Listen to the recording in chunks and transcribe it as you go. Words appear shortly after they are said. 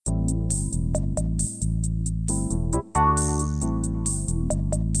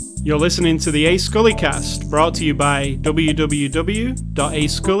You're listening to the A Scully Cast, brought to you by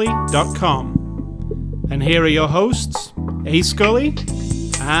www.ascully.com. And here are your hosts, A Scully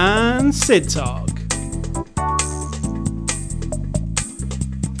and Sid Talk.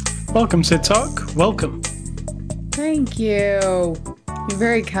 Welcome, Sid Talk. Welcome. Thank you. You're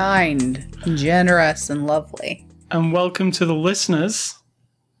very kind, generous, and lovely. And welcome to the listeners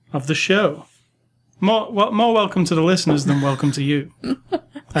of the show. More welcome to the listeners than welcome to you,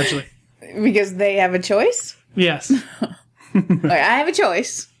 actually. Because they have a choice? Yes. I have a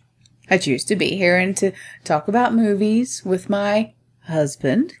choice. I choose to be here and to talk about movies with my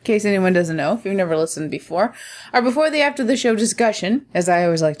husband, in case anyone doesn't know, if you've never listened before. Our before the after the show discussion, as I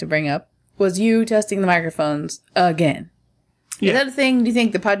always like to bring up, was you testing the microphones again. Yeah. Is that a thing? Do you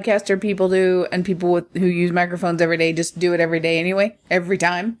think the podcaster people do, and people who use microphones every day just do it every day anyway? Every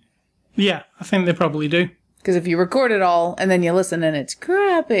time? Yeah, I think they probably do. Because if you record it all, and then you listen and it's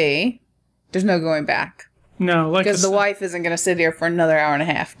crappy, there's no going back. No, like because the wife isn't going to sit here for another hour and a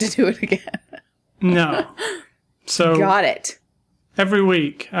half to do it again. No. So got it. Every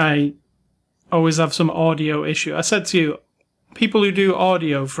week, I always have some audio issue. I said to you, people who do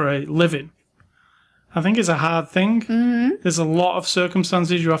audio for a living, I think it's a hard thing. Mm-hmm. There's a lot of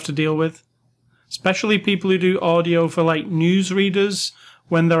circumstances you have to deal with. Especially people who do audio for, like, newsreaders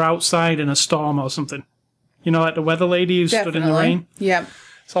when they're outside in a storm or something. You know, like the weather lady who stood in the rain? Yep.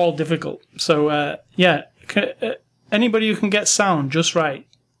 It's all difficult. So, yeah, anybody who can get sound just right,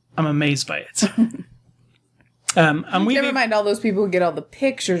 I'm amazed by it. And Never mind all those people who get all the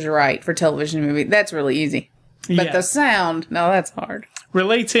pictures right for television and movie. That's really easy. But the sound, no, that's hard.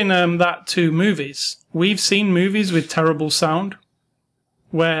 Relating that to movies, we've seen movies with terrible sound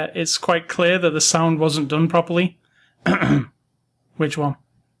where it's quite clear that the sound wasn't done properly. Which one?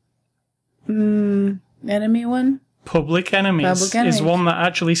 Enemy one? Public Enemies is one that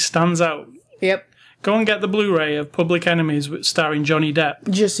actually stands out. Yep. Go and get the Blu-ray of Public Enemies starring Johnny Depp.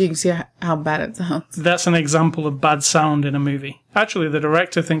 Just so you can see how bad it sounds. That's an example of bad sound in a movie. Actually, the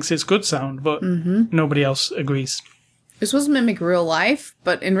director thinks it's good sound, but nobody else agrees. It's supposed to mimic real life,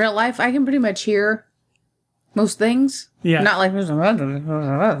 but in real life, I can pretty much hear most things. Yeah. Not like...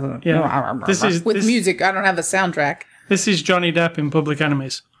 Yeah. With music, I don't have a soundtrack. This is Johnny Depp in Public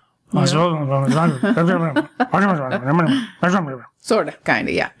Enemies. Yeah. Sort of, kind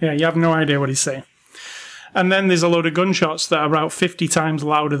of, yeah. Yeah, you have no idea what he's saying. And then there's a load of gunshots that are about 50 times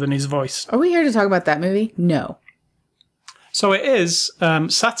louder than his voice. Are we here to talk about that movie? No. So it is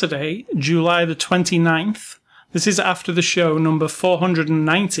Saturday, July the 29th. This is after the show number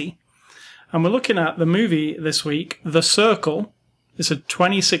 490. And we're looking at the movie this week, The Circle. It's a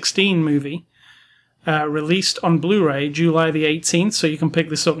 2016 movie. Released on Blu-ray July the 18th, so you can pick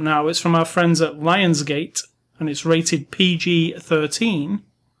this up now. It's from our friends at Lionsgate, and it's rated PG-13.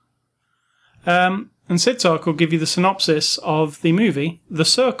 And Sid Talk will give you the synopsis of the movie, The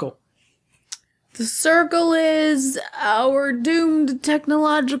Circle. The Circle is our doomed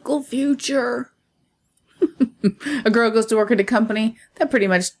technological future. A girl goes to work at a company that pretty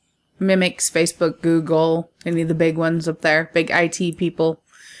much mimics Facebook, Google, any of the big ones up there, big IT people.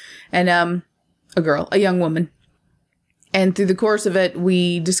 And, a young woman. And through the course of it,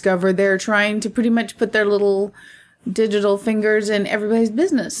 we discover they're trying to pretty much put their little digital fingers in everybody's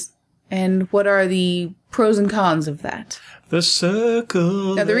business. And what are the pros and cons of that? The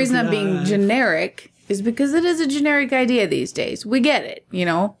circle. Now, the reason I'm being generic is because it is a generic idea these days. We get it, you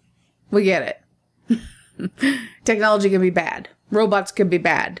know? We get it. Technology can be bad. Robots can be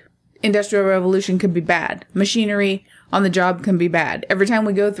bad. Industrial revolution can be bad. Machinery on the job can be bad. Every time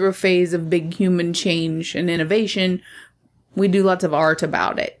we go through a phase of big human change and innovation, we do lots of art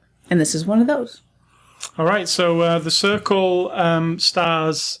about it. And this is one of those. All right, so The Circle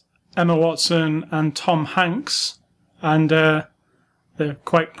stars Emma Watson and Tom Hanks. And they're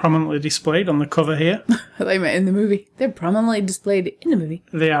quite prominently displayed on the cover here. They meant in the movie. They're prominently displayed in the movie.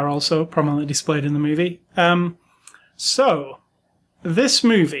 They are also prominently displayed in the movie. So, this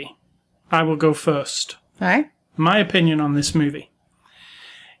movie, I will go first. All right. My opinion on this movie.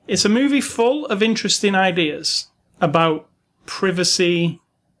 It's a movie full of interesting ideas about privacy,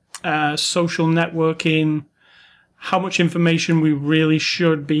 social networking, how much information we really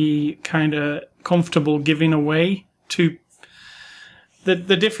should be kind of comfortable giving away to the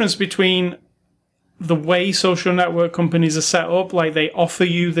difference between the way social network companies are set up, like they offer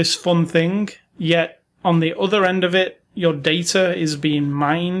you this fun thing, yet on the other end of it, your data is being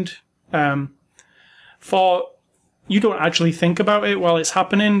mined for... You don't actually think about it while it's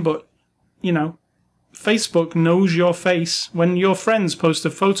happening, but, you know, Facebook knows your face. When your friends post a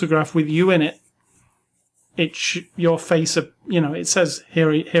photograph with you in it, your face, it says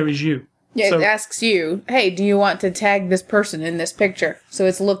here is you. Yeah, So, it asks you, hey, do you want to tag this person in this picture? So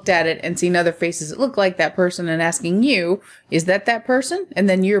it's looked at it and seen other faces that look like that person and asking you, is that person? And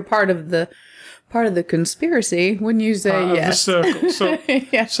then you're part of the conspiracy when you say yes. Of the circle. So,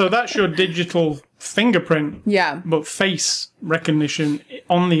 Yeah. so that's your digital fingerprint. Yeah. But face recognition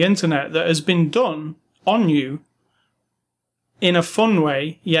on the internet that has been done on you in a fun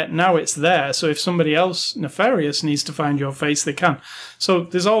way, yet now it's there. So if somebody else nefarious needs to find your face, they can. So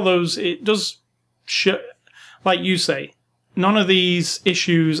there's all those, it does, like you say, none of these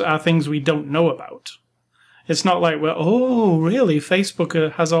issues are things we don't know about. It's not like oh, really,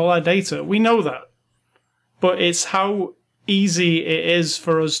 Facebook has all our data. We know that. But it's how easy it is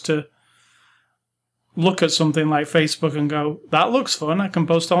for us to look at something like Facebook and go, that looks fun. I can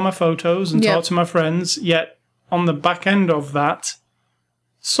post all my photos and talk to my friends, yet on the back end of that,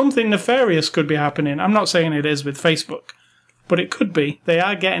 something nefarious could be happening. I'm not saying it is with Facebook, but it could be. They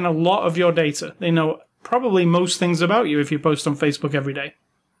are getting a lot of your data. They know probably most things about you if you post on Facebook every day.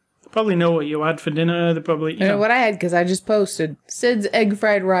 They probably know what you had for dinner. They probably know what I had because I just posted Sid's egg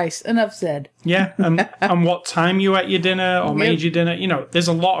fried rice. Enough said. Yeah, and what time you ate your dinner or made your dinner. There's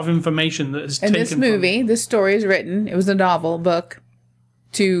a lot of information that is taken. And this movie, this story is written. It was a novel book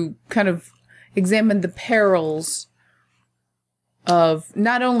to kind of examine the perils of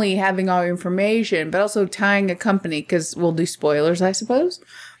not only having all your information, but also tying a company, because we'll do spoilers, I suppose,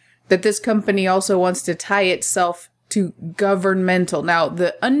 that this company also wants to tie itself to governmental. Now,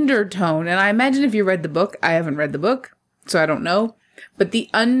 the undertone, and I imagine if you read the book, I haven't read the book, so I don't know, but the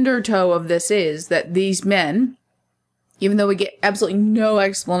undertow of this is that these men, even though we get absolutely no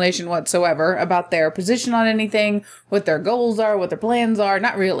explanation whatsoever about their position on anything, what their goals are, what their plans are,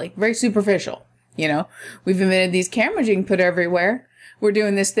 not really. Very superficial, We've invented these cameras you can put everywhere. We're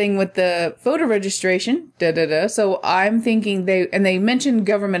doing this thing with the voter registration, So I'm thinking they mentioned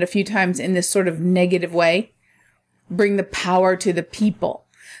government a few times in this sort of negative way. Bring the power to the people.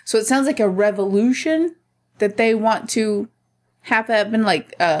 So it sounds like a revolution that they want to have happen,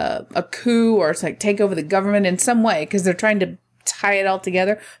 like a coup, or it's like take over the government in some way, because they're trying to tie it all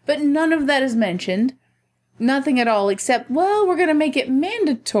together. But none of that is mentioned. Nothing at all, except, we're going to make it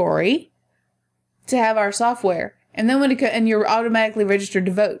mandatory to have our software. And then and you're automatically registered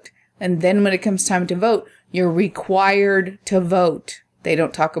to vote. And then when it comes time to vote, you're required to vote. They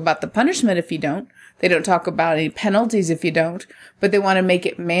don't talk about the punishment if you don't. They don't talk about any penalties if you don't. But they want to make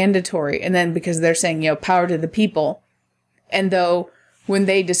it mandatory. And then because they're saying, power to the people. And though when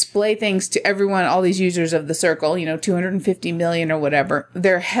they display things to everyone, all these users of the circle, 250 million or whatever,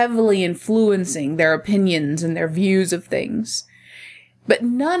 they're heavily influencing their opinions and their views of things. But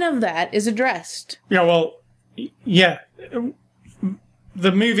none of that is addressed. Yeah.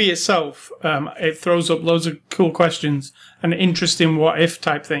 The movie itself, it throws up loads of cool questions and interesting what-if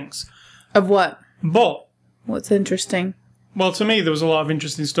type things. Of what? But what's interesting? Well, to me, there was a lot of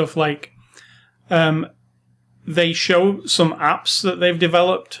interesting stuff, like they show some apps that they've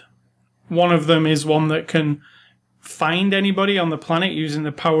developed. One of them is one that can find anybody on the planet using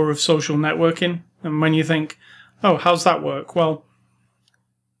the power of social networking. And when you think, how's that work? Well,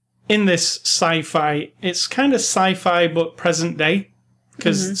 in this sci-fi, it's kind of sci-fi but present day,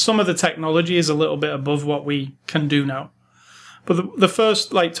 because some of the technology is a little bit above what we can do now. But the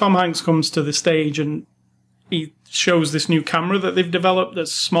first, Tom Hanks comes to the stage and he shows this new camera that they've developed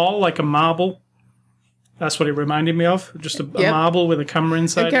that's small, like a marble. That's what it reminded me of, just a marble with a camera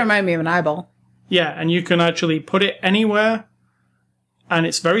inside. It can remind me of an eyeball. Yeah, and you can actually put it anywhere, and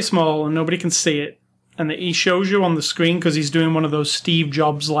it's very small and nobody can see it. And he shows you on the screen because he's doing one of those Steve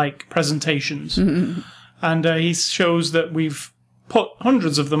Jobs-like presentations. Mm-hmm. And he shows that we've put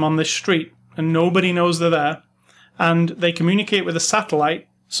hundreds of them on this street and nobody knows they're there. And they communicate with a satellite,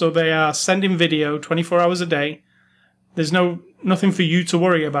 so they are sending video 24 hours a day. There's nothing for you to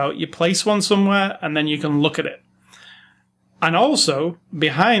worry about. You place one somewhere and then you can look at it. And also,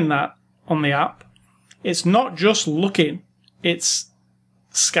 behind that on the app, it's not just looking, it's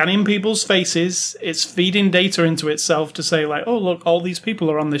scanning people's faces, it's feeding data into itself to say, look, all these people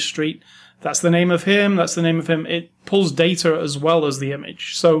are on this street. That's the name of him, that's the name of him. It pulls data as well as the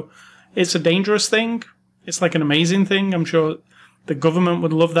image. So it's a dangerous thing. It's like an amazing thing. I'm sure the government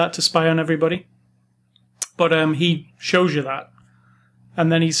would love that to spy on everybody. But he shows you that.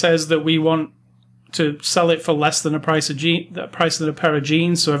 And then he says that we want to sell it for less than the price of a pair of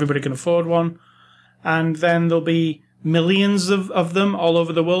jeans so everybody can afford one. And then there'll be millions of them all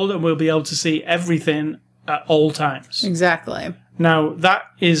over the world, and we'll be able to see everything at all times. Exactly. Now, that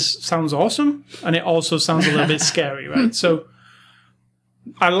sounds awesome, and it also sounds a little bit scary, right? So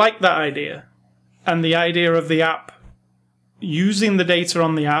I like that idea. and the idea of the app using the data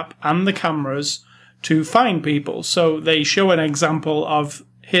on the app and the cameras to find people. So they show an example of,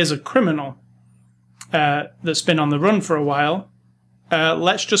 here's a criminal that's been on the run for a while.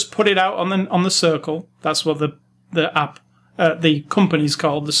 Let's just put it out on the Circle. That's what the app, the company's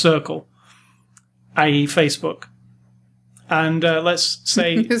called, the Circle, i.e. Facebook. And let's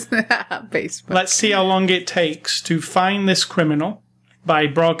say, Facebook. Let's see how long it takes to find this criminal by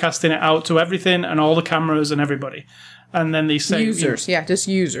broadcasting it out to everything and all the cameras and everybody. And then they say... Users, just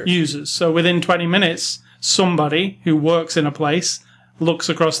users. Users. So within 20 minutes, somebody who works in a place looks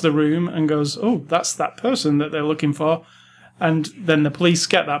across the room and goes, oh, that's that person that they're looking for. And then the police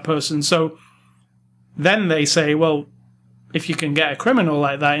get that person. So then they say, well, if you can get a criminal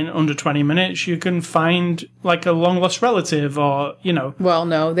like that in under 20 minutes, you can find like a long-lost relative or, Well,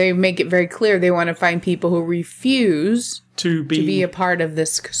 no, they make it very clear they want to find people who refuse to be a part of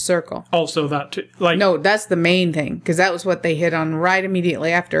this circle. Also that, No, that's the main thing, because that was what they hit on right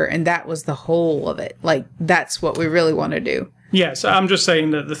immediately after, and that was the whole of it. Like, that's what we really want to do. Yes, I'm just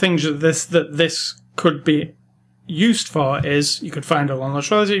saying that the things that this could be used for is you could find a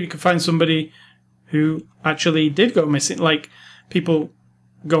long-lost relative, you could find somebody who actually did go missing. Like, people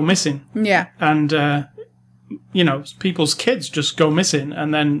go missing. Yeah. And, people's kids just go missing,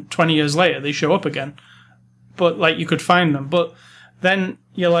 and then 20 years later they show up again. But, like, you could find them. But then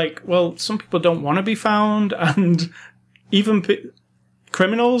you're like, well, some people don't want to be found, and even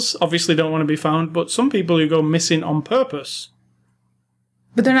criminals obviously don't want to be found, but some people who go missing on purpose.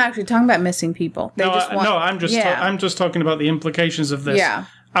 But they're not actually talking about missing people. I'm just talking about the implications of this. Yeah.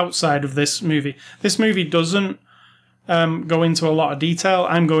 Outside of this movie. This movie doesn't go into a lot of detail.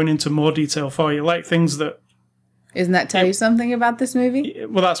 I'm going into more detail for you, like things that... Isn't that tell you something about this movie?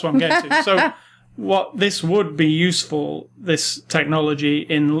 Well, that's what I'm getting to. So what this would be useful, this technology,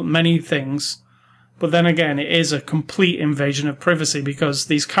 in many things, but then again, it is a complete invasion of privacy because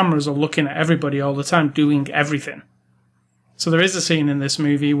these cameras are looking at everybody all the time, doing everything. So there is a scene in this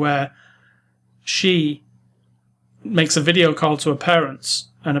movie where she makes a video call to her parents,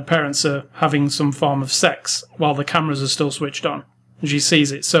 and her parents are having some form of sex while the cameras are still switched on. And she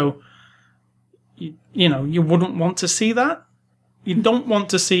sees it. So, you wouldn't want to see that. You don't want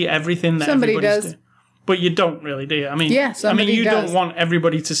to see everything that somebody everybody's does. doing. But you don't really, do you? I mean, yeah, you does. Don't want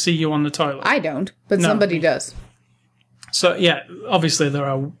everybody to see you on the toilet. I don't, but somebody does. So, yeah, obviously there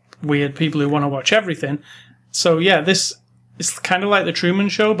are weird people who want to watch everything. So, yeah, this is kind of like The Truman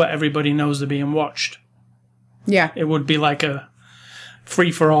Show, but everybody knows they're being watched. Yeah. It would be like a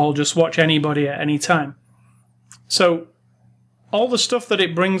free-for-all, just watch anybody at any time. So, all the stuff that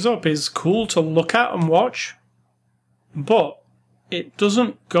it brings up is cool to look at and watch, but it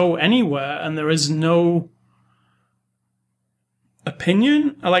doesn't go anywhere, and there is no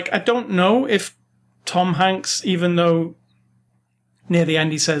opinion. Like, I don't know if Tom Hanks, even though near the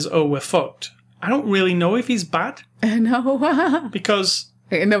end he says, oh, we're fucked, I don't really know if he's bad. No. Because...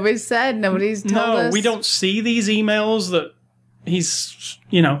 Nobody's said, nobody's told us. No, we don't see these emails that he's,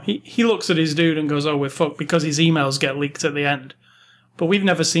 he looks at his dude and goes, oh, we're fucked, because his emails get leaked at the end. But we've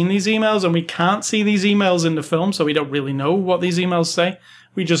never seen these emails, and we can't see these emails in the film, so we don't really know what these emails say.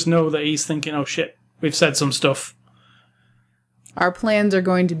 We just know that he's thinking, oh shit, we've said some stuff. Our plans are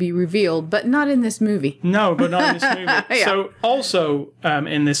going to be revealed, but not in this movie. No, but not in this movie. Yeah. So, also,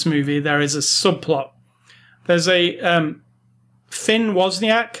 in this movie, there is a subplot. There's a... Finn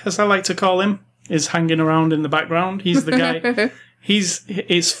Wozniak, as I like to call him, is hanging around in the background. He's the guy.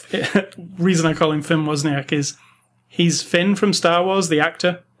 Reason I call him Finn Wozniak is he's Finn from Star Wars, the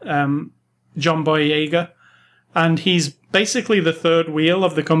actor, John Boyega, and he's basically the third wheel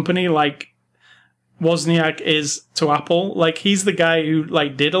of the company, like Wozniak is to Apple. Like, he's the guy who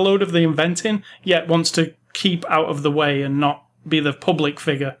did a load of the inventing, yet wants to keep out of the way and not be the public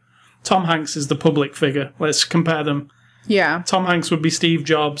figure. Tom Hanks is the public figure. Let's compare them. Yeah. Tom Hanks would be Steve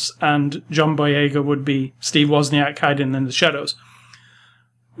Jobs, and John Boyega would be Steve Wozniak hiding in the shadows.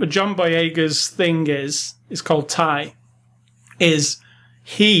 But John Boyega's thing is called Ty, is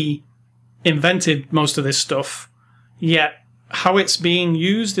he invented most of this stuff, yet how it's being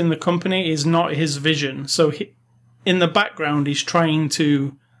used in the company is not his vision. So in the background, he's trying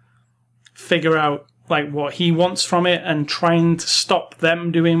to figure out what he wants from it and trying to stop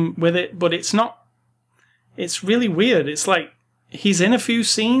them doing with it, but it's not. It's really weird. It's like he's in a few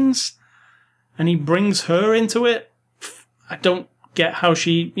scenes and he brings her into it. I don't get how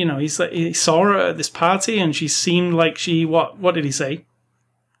she, he saw her at this party and she seemed like she, what did he say?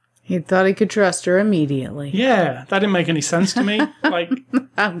 He thought he could trust her immediately. Yeah, that didn't make any sense to me.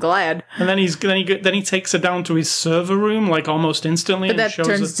 I'm glad. And then he takes her down to his server room almost instantly. But that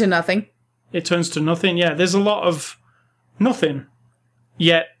turns to nothing. it turns to nothing. Yeah, there's a lot of nothing,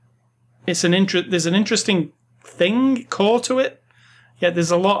 yet there's an interesting core to it, yet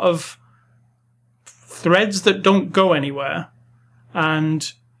there's a lot of threads that don't go anywhere,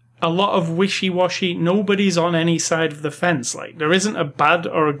 and a lot of wishy-washy. Nobody's on any side of the fence. Like, there isn't a bad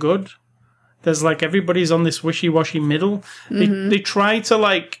or a good. There's like, everybody's on this wishy-washy middle. They try to,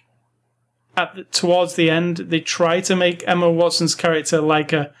 like, towards the end, they try to make Emma Watson's character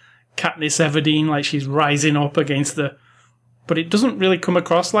like a Katniss Everdeen, like she's rising up against the... But it doesn't really come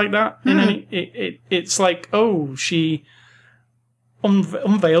across like that. In any, it's like, oh, she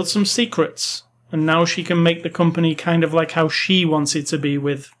unveiled some secrets, and now she can make the company kind of like how she wants it to be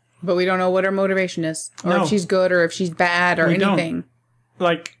with... But we don't know what her motivation is, or if she's good, or if she's bad, or anything.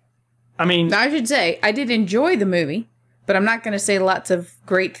 Like, I mean... Now, I should say, I did enjoy the movie, but I'm not going to say lots of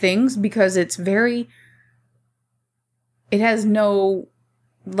great things, because it's very... It has no...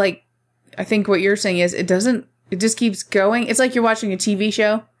 Like, I think what you're saying is, it doesn't... It just keeps going. It's like you're watching a TV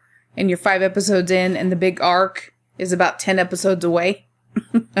show, and you're 5 episodes in, and the big arc is about 10 episodes away.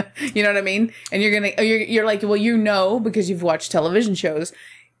 You know what I mean? And you're like, well, you know, because you've watched television shows,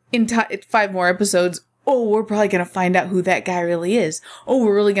 in 5 more episodes, oh, we're probably going to find out who that guy really is. Oh,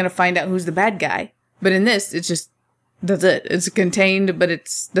 we're really going to find out who's the bad guy. But in this, it's just, that's it. It's contained, but it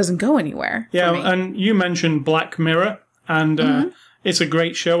doesn't go anywhere. Yeah, and you mentioned Black Mirror, and it's a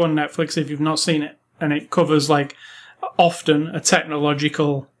great show on Netflix if you've not seen it. And it covers, like, often a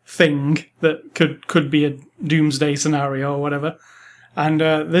technological thing that could be a doomsday scenario or whatever. And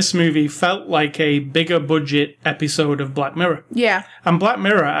this movie felt like a bigger budget episode of Black Mirror. Yeah. And Black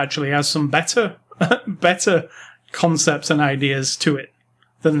Mirror actually has some better concepts and ideas to it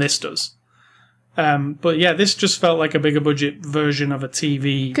than this does. But yeah, this just felt like a bigger budget version of a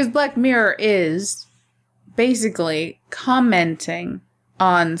TV. Because Black Mirror is basically commenting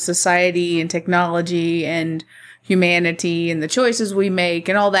on society and technology and humanity and the choices we make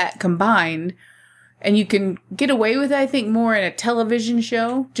and all that combined. And you can get away with it, I think, more in a television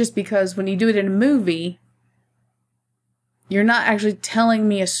show, just because when you do it in a movie, you're not actually telling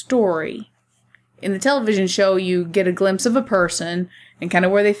me a story. In the television show, you get a glimpse of a person and kind of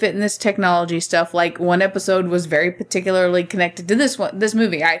where they fit in this technology stuff. Like, one episode was very particularly connected to this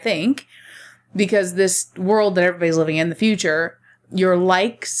movie, I think, because this world that everybody's living in the future, your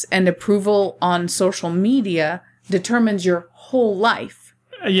likes and approval on social media determines your whole life.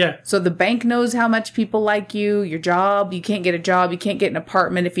 Yeah. So the bank knows how much people like you, your job. You can't get a job. You can't get an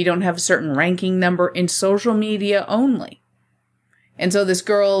apartment if you don't have a certain ranking number in social media only. And so this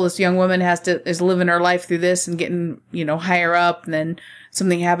young woman is living her life through this and getting, higher up. And then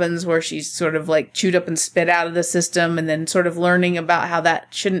something happens where she's sort of like chewed up and spit out of the system, and then sort of learning about how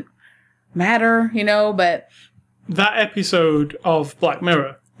that shouldn't matter, but... That episode of Black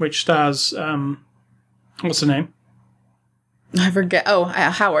Mirror, which stars, what's her name? I forget. Oh,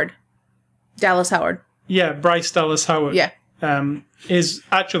 Howard. Dallas Howard. Yeah, Bryce Dallas Howard. Yeah. Is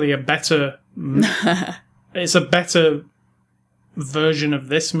actually a better... it's a better version of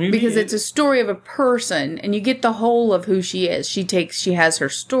this movie. Because it's a story of a person, and you get the whole of who she is. She has her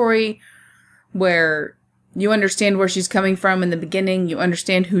story where... You understand where she's coming from in the beginning. You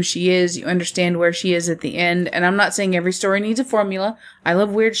understand who she is. You understand where she is at the end. And I'm not saying every story needs a formula. I love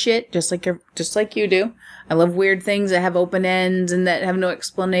weird shit, just like you do. I love weird things that have open ends and that have no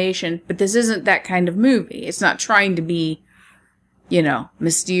explanation. But this isn't that kind of movie. It's not trying to be,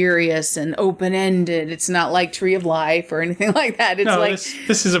 mysterious and open-ended. It's not like Tree of Life or anything like that. It's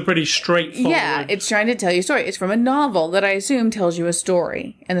this is a pretty straightforward... Yeah, it's trying to tell you a story. It's from a novel that I assume tells you a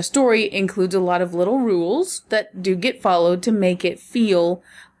story. And the story includes a lot of little rules that do get followed to make it feel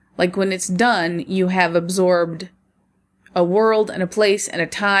like when it's done, you have absorbed a world and a place and a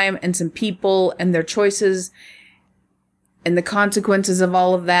time and some people and their choices and the consequences of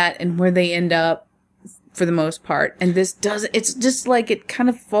all of that and where they end up. For the most part. And it's just like it kind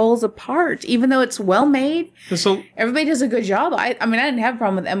of falls apart, even though it's well made. Everybody does a good job. I mean, I didn't have a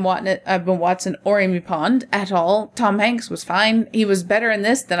problem with Emma Watson or Amy Pond at all. Tom Hanks was fine. He was better in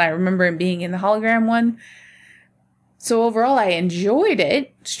this than I remember him being in the hologram one. So overall, I enjoyed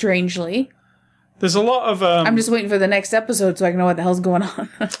it, strangely. There's a lot of... I'm just waiting for the next episode so I can know what the hell's going on.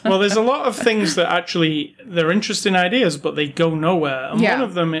 Well, there's a lot of things that actually, they're interesting ideas, but they go nowhere. And one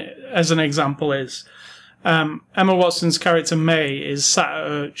of them, as an example, is... Emma Watson's character May is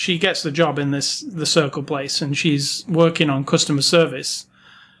she gets the job in the Circle place, and she's working on customer service.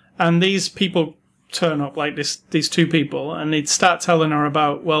 And these people turn up, like these two people, and they'd start telling her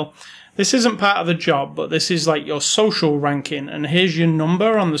about, well, this isn't part of the job, but this is like your social ranking, and here's your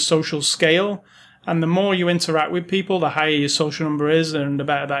number on the social scale, And the more you interact with people, the higher your social number is and the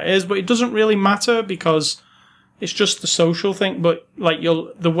better that is. But it doesn't really matter because it's just the social thing. But like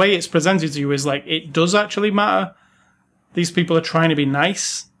the way it's presented to you is like it does actually matter. These people are trying to be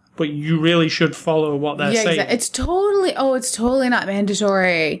nice, but you really should follow what they're saying. Exactly. It's totally not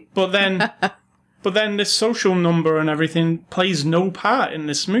mandatory. But then this social number and everything plays no part in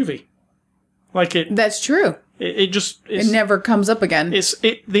this movie. Like it. That's true. It never comes up again.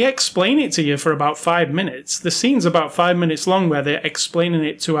 They explain it to you for about 5 minutes. The scene's about 5 minutes long where they're explaining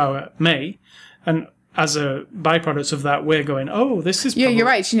it to our May, and as a byproduct of that, we're going, "Oh, this is." Yeah, you're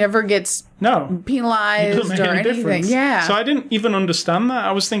right. She never gets penalized or anything. Difference. Yeah. So I didn't even understand that.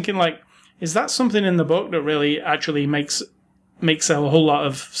 I was thinking, like, is that something in the book that really actually makes a whole lot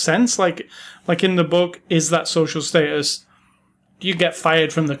of sense? Like in the book, is that social status? Do you get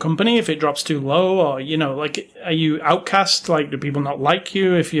fired from the company if it drops too low? Or, like, are you outcast? Like, do people not like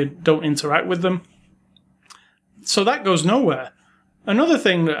you if you don't interact with them? So that goes nowhere. Another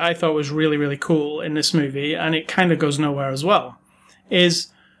thing that I thought was really, really cool in this movie, and it kind of goes nowhere as well, is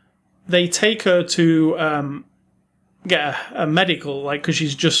they take her to get a medical, like, because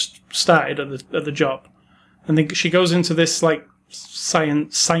she's just started at the job. And she goes into this, like,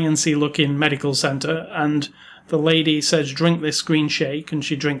 sciencey looking medical center, and the lady says, drink this green shake, and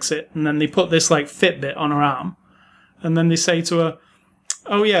she drinks it. And then they put this, like, Fitbit on her arm. And then they say to her,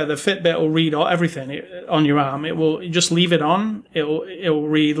 oh, yeah, the Fitbit will read everything on your arm. It will just leave it on. It'll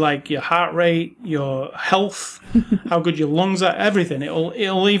read, like, your heart rate, your health, how good your lungs are, everything.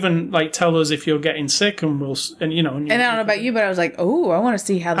 It'll even, like, tell us if you're getting sick, and And I don't know about you, but I was like, oh, I want to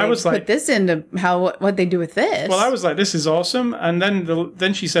see how they put this into what they do with this. Well, I was like, this is awesome. And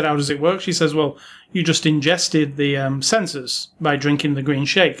then she said, how does it work? She says, well, you just ingested the sensors by drinking the green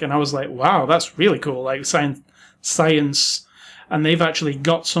shake. And I was like, wow, that's really cool. Like, science. And they've actually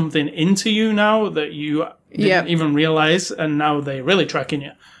got something into you now that you didn't even realize, and now they're really tracking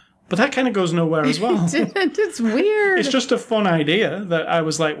you. But that kind of goes nowhere as well. It's weird. It's just a fun idea that I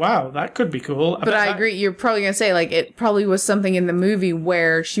was like, wow, that could be cool. But I agree. You're probably going to say, like, it probably was something in the movie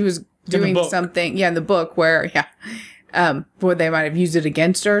where she was doing something. Yeah, in the book where, where they might have used it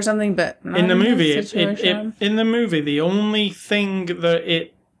against her or something. But in the movie, the only thing that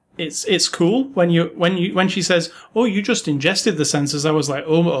it's cool when she says, "Oh, you just ingested the sensors." I was like,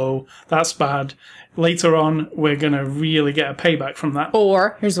 "Oh, that's bad." Later on, we're gonna really get a payback from that.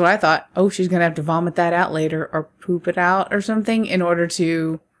 Or here's what I thought: oh, she's gonna have to vomit that out later, or poop it out, or something, in order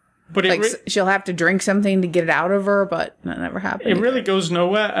to. But she'll have to drink something to get it out of her. But that never happened. It really goes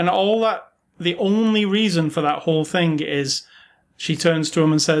nowhere, and all that. The only reason for that whole thing is she turns to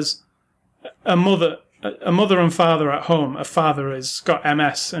him and says, "A mother and father at home. A father has got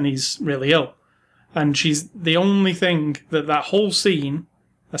MS and he's really ill." And she's the only thing that whole scene,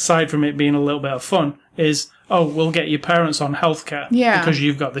 aside from it being a little bit of fun, is, oh, we'll get your parents on healthcare because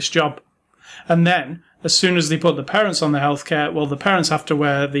you've got this job. And then, as soon as they put the parents on the healthcare, well, the parents have to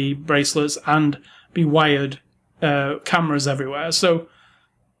wear the bracelets and be wired cameras everywhere. So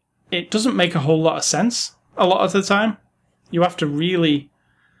it doesn't make a whole lot of sense a lot of the time. You have to really,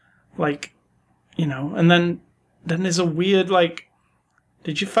 like... and then there's a weird, like,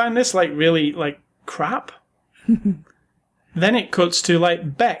 did you find this, like, really, like, crap? Then it cuts to,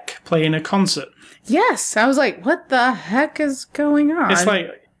 like, Beck playing a concert. Yes, I was like, what the heck is going on? It's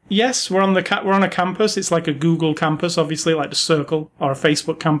like, yes, we're on a campus. It's like a Google campus, obviously, like the Circle, or a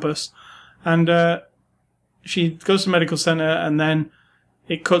Facebook campus. And she goes to the medical center, and then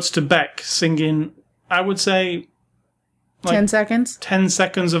it cuts to Beck singing, I would say... like 10 seconds? 10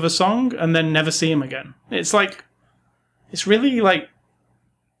 seconds of a song, and then never see him again. It's like... It's really like...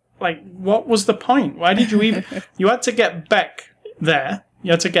 Like, what was the point? Why did you even... You had to get Beck there.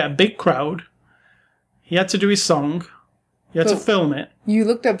 You had to get a big crowd. He had to do his song. You had to film it. You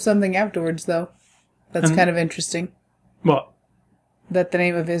looked up something afterwards, though. That's kind of interesting. What? That the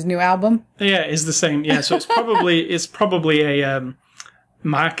name of his new album? Yeah, it's the same. Yeah, so it's probably a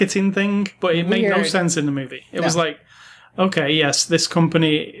marketing thing, but it made no sense in the movie. It was like... Okay, yes, this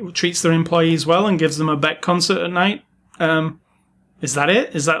company treats their employees well and gives them a Beck concert at night. Is that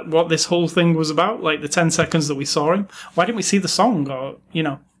it? Is that what this whole thing was about? Like the 10 seconds that we saw him? Why didn't we see the song? Or,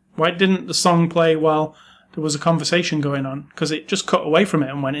 why didn't the song play while there was a conversation going on? Because it just cut away from it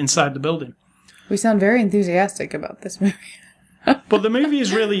and went inside the building. We sound very enthusiastic about this movie. But the movie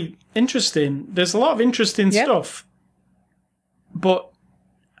is really interesting. There's a lot of interesting stuff. But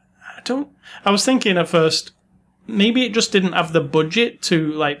I was thinking at first... Maybe it just didn't have the budget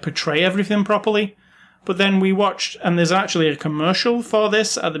to, like, portray everything properly. But then we watched, and there's actually a commercial for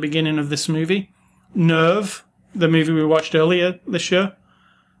this at the beginning of this movie. Nerve, the movie we watched earlier this year.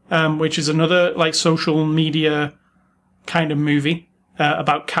 which is another like social media kind of movie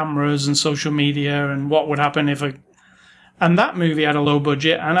about cameras and social media and what would happen if a... And that movie had a low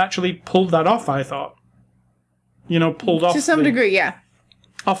budget and actually pulled that off, I thought. You know, pulled off... To some degree, yeah.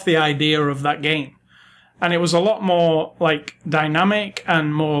 Off the idea of that game. And it was a lot more, like, dynamic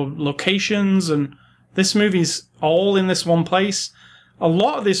and more locations, and this movie's all in this one place. A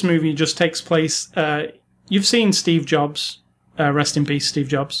lot of this movie just takes place... you've seen Steve Jobs. Rest in peace, Steve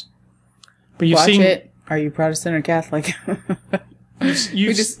Jobs. But you've Watch it. Are you Protestant or Catholic?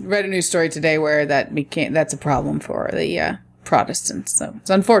 We just read a news story today where that's a problem for the Protestants. So it's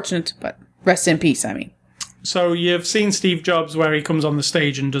unfortunate, but rest in peace, I mean. So you've seen Steve Jobs where he comes on the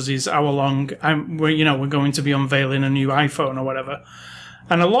stage and does his hour-long, we're going to be unveiling a new iPhone or whatever.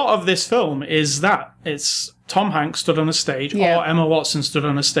 And a lot of this film is that. It's Tom Hanks stood on a stage, or Emma Watson stood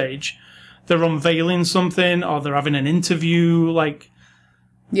on a stage. They're unveiling something, or they're having an interview, like...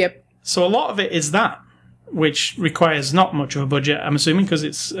 Yep. So a lot of it is that, which requires not much of a budget, I'm assuming, because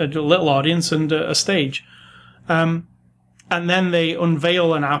it's a little audience and a stage. And then they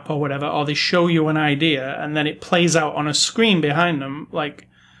unveil an app or whatever, or they show you an idea, and then it plays out on a screen behind them, like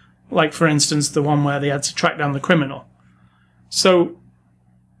for instance, the one where they had to track down the criminal. So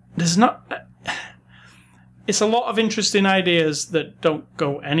there's not... It's a lot of interesting ideas that don't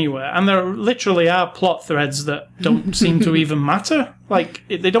go anywhere, and there literally are plot threads that don't seem to even matter. Like,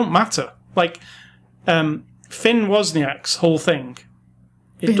 they don't matter. Like, Finn Wozniak's whole thing.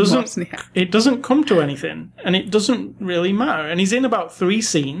 It doesn't come to anything, and it doesn't really matter. And he's in about 3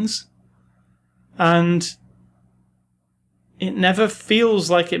 scenes, and it never feels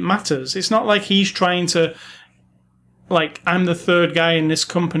like it matters. It's not like he's trying to, like, I'm the third guy in this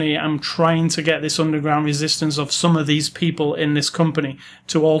company, I'm trying to get this underground resistance of some of these people in this company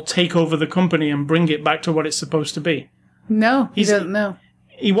to all take over the company and bring it back to what it's supposed to be. No, he doesn't know.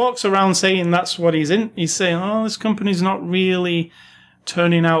 He walks around saying that's what he's in. He's saying, oh, this company's not really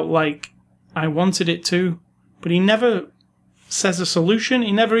turning out like I wanted it to. But he never says a solution.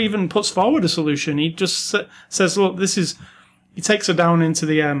 He never even puts forward a solution. He just says, look, this is... He takes her down into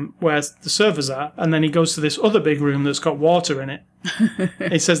the where the servers are, and then he goes to this other big room that's got water in it.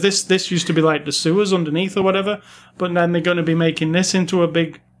 He says this used to be like the sewers underneath or whatever, but then they're going to be making this into a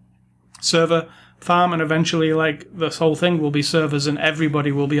big server farm, and eventually, like, this whole thing will be servers, and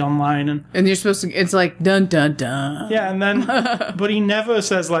everybody will be online, and you're supposed to. It's like dun dun dun. Yeah, and then, but he never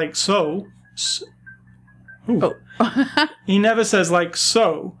says like he never says like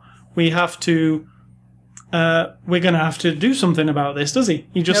we have to. We're going to have to do something about this, does he?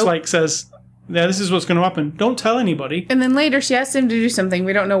 He just like says, yeah, this is what's going to happen. Don't tell anybody. And then later she asks him to do something.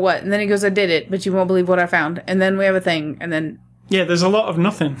 We don't know what. And then he goes, I did it, but you won't believe what I found. And then we have a thing. And then... Yeah, there's a lot of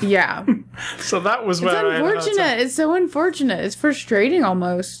nothing. Yeah. So that was where it's unfortunate. It's so unfortunate. It's frustrating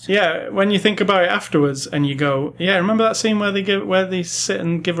almost. Yeah, when you think about it afterwards and you go, yeah, remember that scene where they sit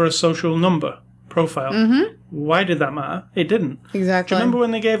and give her a social number profile? Mm-hmm. Why did that matter? It didn't. Exactly. Do you remember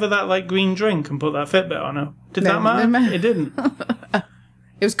when they gave her that like green drink and put that Fitbit on her? Did that matter? It didn't.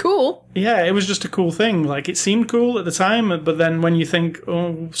 It was cool. Yeah, it was just a cool thing. Like, it seemed cool at the time, but then when you think,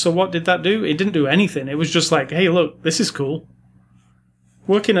 oh, so what did that do? It didn't do anything. It was just like, hey, look, this is cool.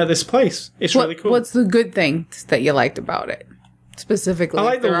 Working at this place. It's really cool. What's the good thing that you liked about it? Specifically. I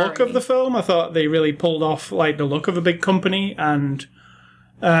like the look of the film. I thought they really pulled off, like, the look of a big company, and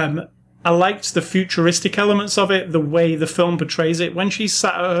I liked the futuristic elements of it, the way the film portrays it. When she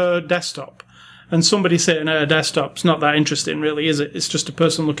sat at her desktop, and somebody sitting at a desktop's not that interesting, really, is it? It's just a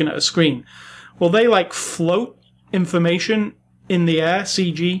person looking at a screen. Well, they, like, float information in the air,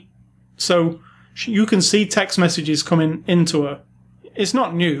 CG. So you can see text messages coming into her. It's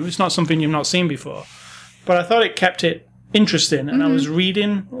not new. It's not something you've not seen before. But I thought it kept it interesting. And I was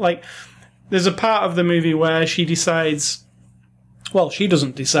reading, like, there's a part of the movie where she decides... Well, she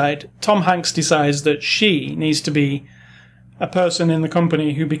doesn't decide. Tom Hanks decides that she needs to be a person in the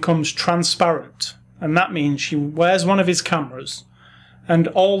company who becomes transparent. And that means she wears one of his cameras. And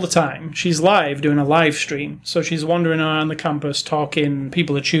all the time, she's live, doing a live stream. So she's wandering around the campus talking,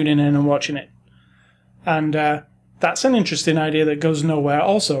 people are tuning in and watching it. And that's an interesting idea that goes nowhere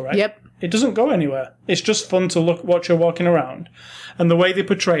also, right? Yep. It doesn't go anywhere. It's just fun to watch her walking around. And the way they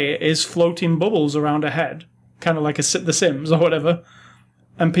portray it is floating bubbles around her head. Kind of like The Sims or whatever.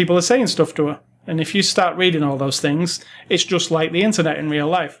 And people are saying stuff to her. And if you start reading all those things, it's just like the internet in real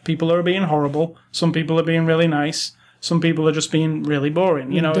life. People are being horrible. Some people are being really nice. Some people are just being really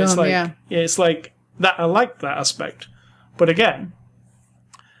boring. You know, it's like it's like that. I like that aspect. But again,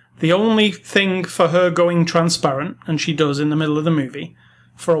 the only thing for her going transparent, and she does in the middle of the movie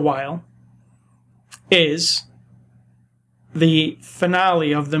for a while, is the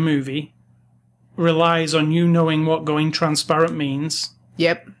finale of the movie relies on you knowing what going transparent means.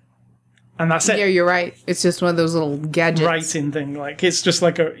 Yep. And that's it. Yeah, you're right. It's just one of those little gadgets. Writing thing. Like, it's just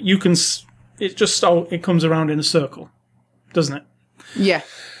like it comes around in a circle, doesn't it? Yeah.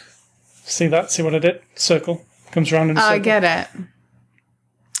 See that? See what I did? Circle. Comes around in a circle. I get it.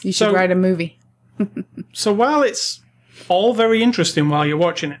 You should write a movie. So while it's all very interesting while you're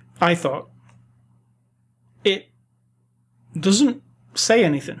watching it, I thought, it doesn't say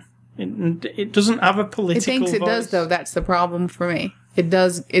anything. It doesn't have a political It thinks it voice. does, though. That's the problem for me. It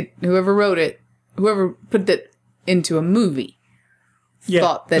does. Whoever wrote it, whoever put it into a movie,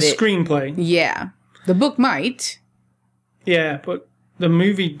 thought that the screenplay. Yeah. The book might. Yeah, but the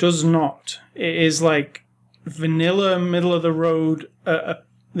movie does not. It is like vanilla, middle of the road.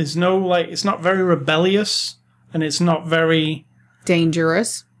 There's no, like, it's not very rebellious, and it's not very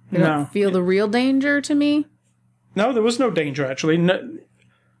Dangerous. You don't feel the real danger to me? No, there was no danger, actually. No,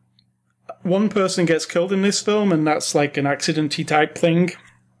 one person gets killed in this film, and that's like an accident-y type thing.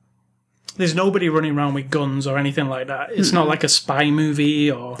 There's nobody running around with guns or anything like that. It's not like a spy movie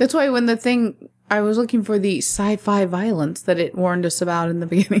or... That's why when I was looking for the sci-fi violence that it warned us about in the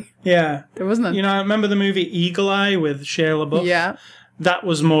beginning. Yeah. There wasn't a... You know, I remember the movie Eagle Eye with Shia LaBeouf? Yeah. That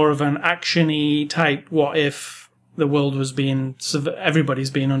was more of an action-y type, what if the world was everybody's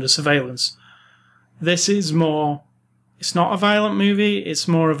being under surveillance. This is more... It's not a violent movie, it's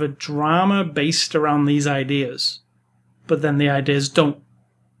more of a drama based around these ideas. But then the ideas don't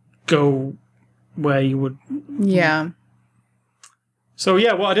go where you would... Yeah. So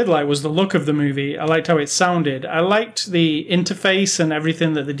yeah, what I did like was the look of the movie. I liked how it sounded. I liked the interface and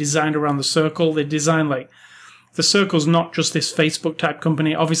everything that they designed around the circle. They designed, like... The Circle's not just this Facebook-type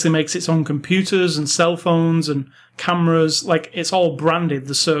company. It obviously makes its own computers and cell phones and cameras. Like, it's all branded,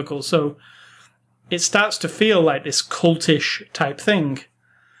 The Circle. So it starts to feel like this cultish type thing.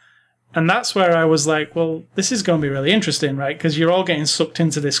 And that's where I was like, well, this is going to be really interesting, right? Because you're all getting sucked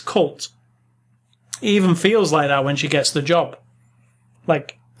into this cult. It even feels like that when she gets the job.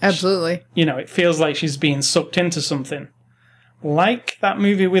 Like... Absolutely. You know, it feels like she's being sucked into something. Like that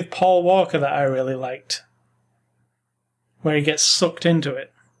movie with Paul Walker that I really liked. Where he gets sucked into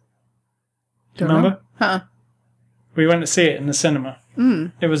it. Do you remember? Huh. We went to see it in the cinema.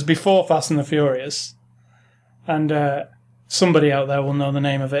 It was before Fast and the Furious. And somebody out there will know the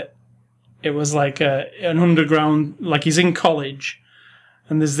name of it. It was like an underground... Like he's in college.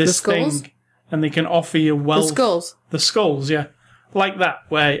 And there's this thing. And they can offer you wealth. The Skulls. The Skulls, yeah. Like that.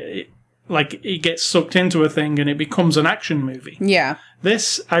 Where he gets sucked into a thing and it becomes an action movie. Yeah.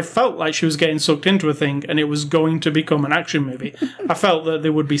 This, I felt like she was getting sucked into a thing and it was going to become an action movie. I felt that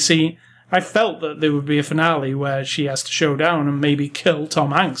there would be a finale where she has to show down and maybe kill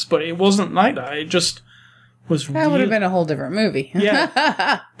Tom Hanks, but it wasn't like that. It just was That would have been a whole different movie.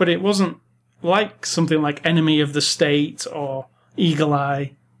 Yeah. But it wasn't like something like Enemy of the State or Eagle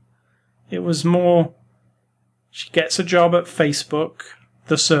Eye. It was more, she gets a job at Facebook,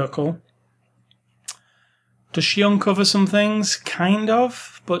 The Circle. Does she uncover some things? Kind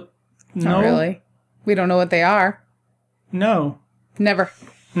of, but no. Not really. We don't know what they are. No. Never.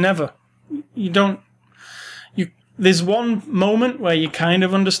 You don't... There's one moment where you kind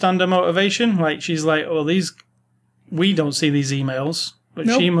of understand her motivation. Like, she's like, oh, we don't see these emails, but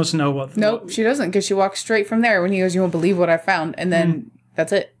she must know what... Nope, she doesn't, because she walks straight from there when he goes, you won't believe what I found, and then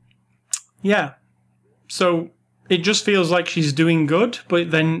that's it. Yeah. So... It just feels like she's doing good,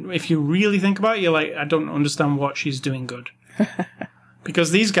 but then if you really think about it, you're like, I don't understand what she's doing good.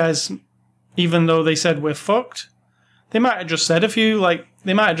 Because these guys, even though they said we're fucked, they might have just said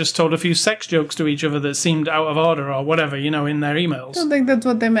they might have just told a few sex jokes to each other that seemed out of order or whatever, in their emails. I don't think that's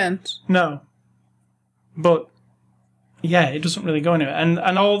what they meant. No. But, yeah, it doesn't really go anywhere. And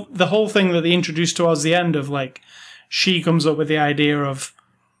the whole thing that they introduced towards the end of, like, she comes up with the idea of,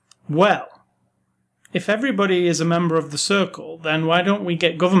 well, if everybody is a member of the Circle, then why don't we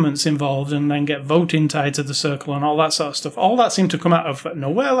get governments involved and then get voting tied to the Circle and all that sort of stuff? All that seemed to come out of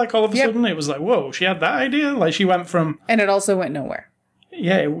nowhere, like all of a sudden. It was like, whoa, she had that idea? Like she went from... And it also went nowhere.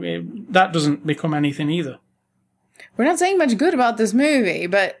 Yeah, that doesn't become anything either. We're not saying much good about this movie,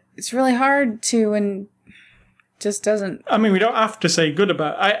 but it's really hard to and just doesn't... I mean, we don't have to say good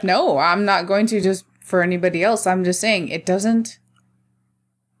about it. No, I'm not going to just for anybody else. I'm just saying it doesn't...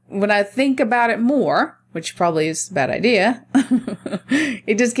 When I think about it more, which probably is a bad idea,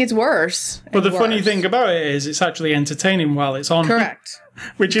 it just gets worse. But the funny thing about it is it's actually entertaining while it's on. Correct.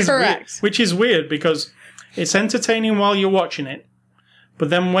 Which is weird because it's entertaining while you're watching it. But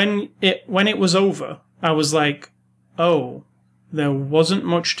then when it was over, I was like, oh, there wasn't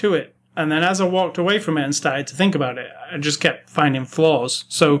much to it. And then as I walked away from it and started to think about it, I just kept finding flaws.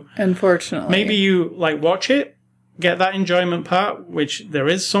 So unfortunately, maybe you watch it, get that enjoyment part, which there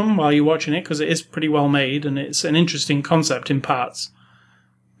is some while you're watching it, because it is pretty well made and it's an interesting concept in parts.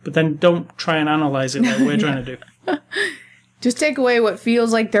 But then don't try and analyze it like we're trying to do. Just take away what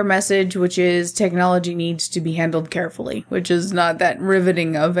feels like their message, which is technology needs to be handled carefully, which is not that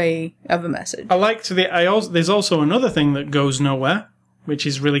riveting of a message. I liked there's also another thing that goes nowhere, which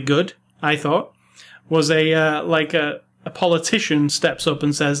is really good, I thought, was a politician steps up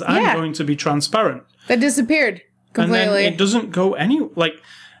and says, I'm going to be transparent. That disappeared completely. And then it doesn't go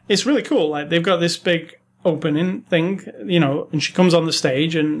it's really cool. Like, they've got this big opening thing, and she comes on the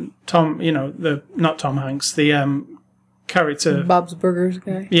stage and Tom, not Tom Hanks, the character. Bob's Burgers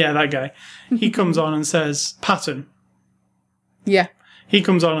guy. Yeah, that guy. He comes on and says, Patton. Yeah. He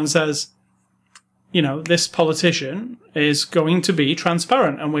comes on and says, this politician is going to be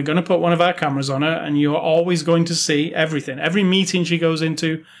transparent and we're going to put one of our cameras on her and you're always going to see everything. Every meeting she goes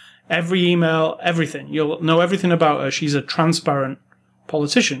into, every email, everything. You'll know everything about her. She's a transparent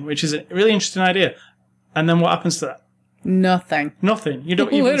politician, which is a really interesting idea. And then what happens to that? Nothing. You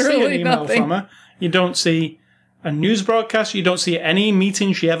don't even see an email nothing from her. You don't see a news broadcast. You don't see any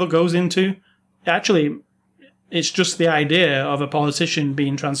meeting she ever goes into. Actually, it's just the idea of a politician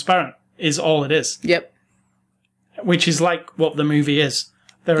being transparent is all it is. Yep. Which is like what the movie is.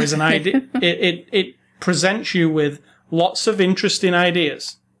 There is an idea. It presents you with lots of interesting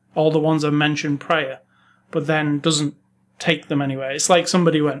ideas, all the ones I mentioned prior, but then doesn't take them anywhere. It's like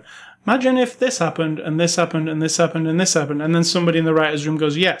somebody went, imagine if this happened, and this happened, and this happened, and this happened, and then somebody in the writer's room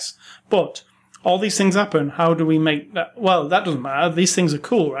goes, yes, but all these things happen. How do we make that? Well, that doesn't matter. These things are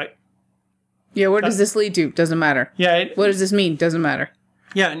cool, right? Yeah, where does this lead to? Doesn't matter. Yeah. What does this mean? Doesn't matter.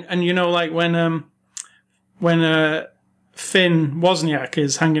 Yeah, and like when Finn Wozniak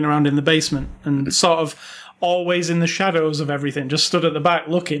is hanging around in the basement and sort of always in the shadows of everything, just stood at the back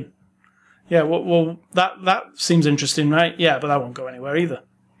looking. Yeah, well, that seems interesting, right? Yeah, but that won't go anywhere either.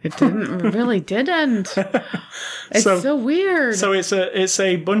 It really didn't. It's so weird. So it's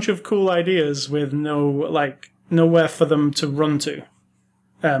a bunch of cool ideas with nowhere for them to run to.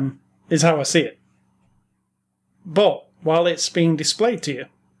 Is how I see it. But while it's being displayed to you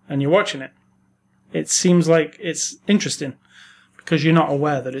and you're watching it, it seems like it's interesting because you're not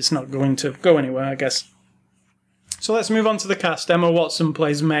aware that it's not going to go anywhere, I guess. So let's move on to the cast. Emma Watson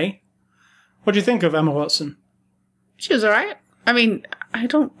plays May. What do you think of Emma Watson? She was alright. I mean, I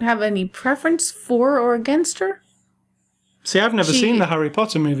don't have any preference for or against her. See, I've never seen the Harry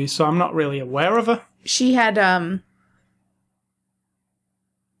Potter movies, so I'm not really aware of her. She had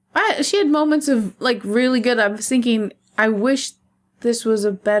moments of really good. I was thinking, I wish this was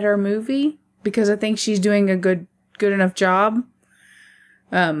a better movie because I think she's doing a good enough job.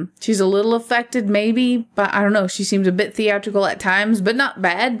 She's a little affected maybe, but I don't know. She seems a bit theatrical at times, but not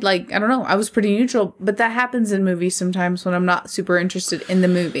bad. I don't know. I was pretty neutral, but that happens in movies sometimes when I'm not super interested in the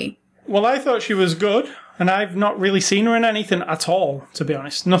movie. Well, I thought she was good, and I've not really seen her in anything at all, to be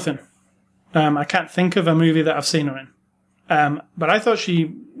honest. Nothing. I can't think of a movie that I've seen her in. But I thought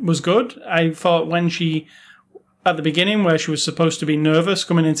she was good. I thought when she, at the beginning, where she was supposed to be nervous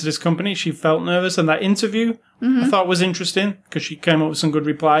coming into this company, she felt nervous. And that interview, I thought was interesting because she came up with some good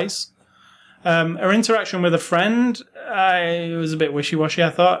replies. Her interaction with a friend, it was a bit wishy-washy, I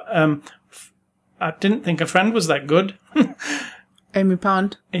thought. I didn't think her friend was that good. Amy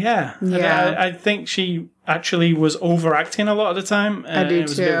Pond? Yeah. I think she actually was overacting a lot of the time. I do, it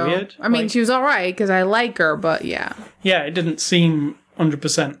was too. A bit weird. I mean, she was all right because I like her, but yeah. Yeah, it didn't seem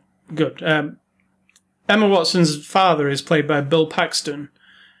 100% good. Emma Watson's father is played by Bill Paxton.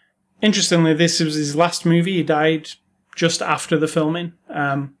 Interestingly, this was his last movie. He died just after the filming.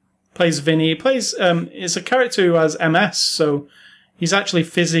 Plays Vinny. Is a character who has MS, so he's actually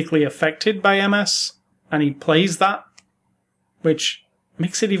physically affected by MS, and he plays that, which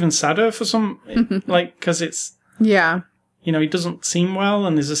makes it even sadder for some, because it's... Yeah. He doesn't seem well,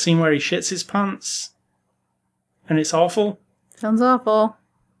 and there's a scene where he shits his pants, and it's awful. Sounds awful.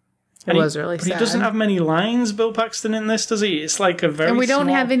 It was really sad. But he doesn't have many lines, Bill Paxton, in this, does he? It's like a very And we don't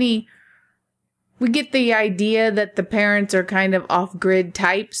small... have any... We get the idea that the parents are kind of off-grid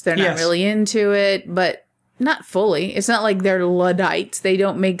types. They're not really into it, but not fully. It's not like they're Luddites. They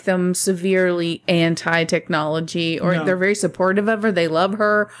don't make them severely anti-technology, or they're very supportive of her. They love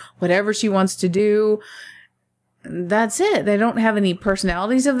her, whatever she wants to do. That's it. They don't have any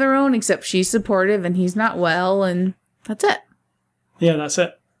personalities of their own, except she's supportive and he's not well, and that's it. Yeah, that's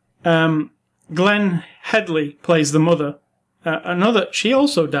it. Glenn Headley plays the mother. She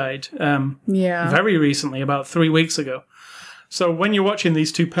also died very recently, about 3 weeks ago. So when you're watching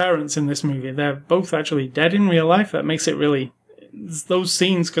these two parents in this movie, they're both actually dead in real life. That makes it really... Those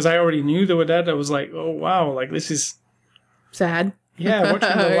scenes, because I already knew they were dead, I was like, oh, wow, like this is... Sad. Yeah,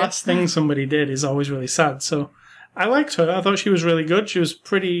 watching the last thing somebody did is always really sad. So I liked her. I thought she was really good. She was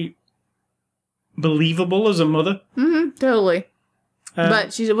pretty believable as a mother. Mm-hmm, totally.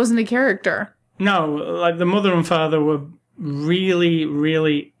 But she wasn't a character. No, like the mother and father were really,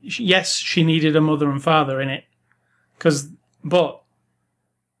 really... Yes, she needed a mother and father in it. But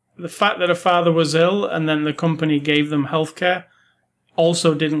the fact that her father was ill and then the company gave them healthcare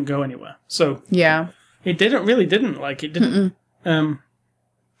also didn't go anywhere. So yeah, it didn't. Like, it didn't. Karen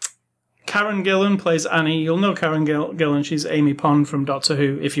Gillan plays Annie. You'll know Karen Gillan. She's Amy Pond from Doctor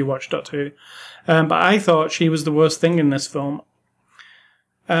Who, if you watch Doctor Who. But I thought she was the worst thing in this film.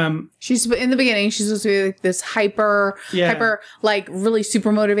 She's in the beginning. She's supposed to be like this hyper, like really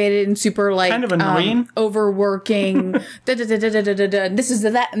super motivated and super like kind of annoying, overworking. This is the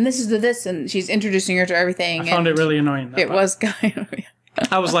that, and this is the this, and she's introducing her to everything. I found it really annoying. It was kind of.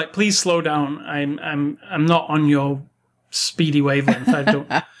 I was like, please slow down. I'm not on your speedy wavelength. I don't.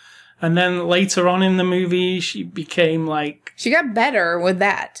 And then later on in the movie, she became like... She got better with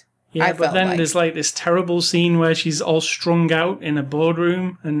that. Yeah, but then there's like this terrible scene where she's all strung out in a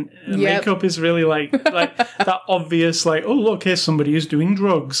boardroom and her makeup is really like that obvious, like, oh, look, here's somebody who's doing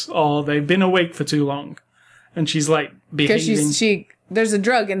drugs or they've been awake for too long. And she's like behaving... Because there's a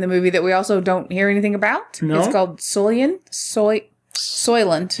drug in the movie that we also don't hear anything about. No? It's called Soylent,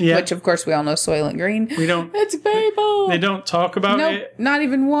 which of course we all know Soylent Green. We don't... It's people! They don't talk about it. Not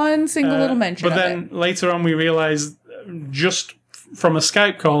even one single little mention of it. But then later on we realised just from a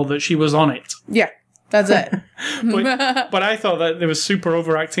Skype call that she was on it. Yeah, that's it. but I thought that there was super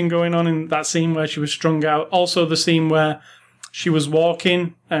overacting going on in that scene where she was strung out. Also the scene where she was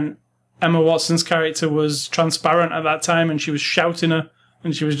walking and Emma Watson's character was transparent at that time and she was shouting her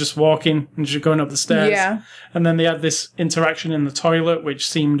and she was just walking and she was going up the stairs. Yeah. And then they had this interaction in the toilet which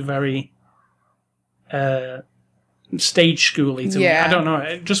seemed very stage schooly to me. I don't know.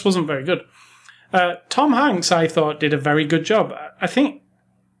 It just wasn't very good. Tom Hanks, I thought, did a very good job. I think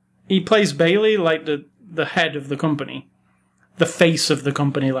he plays Bailey like the head of the company. The face of the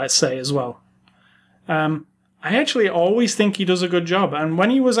company, let's say, as well. I actually always think he does a good job. And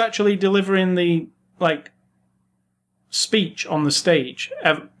when he was actually delivering the, like, speech on the stage,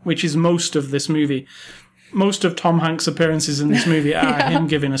 which is most of this movie, most of Tom Hanks' appearances in this movie are him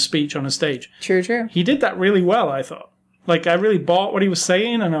giving a speech on a stage. True. He did that really well, I thought. Like, I really bought what he was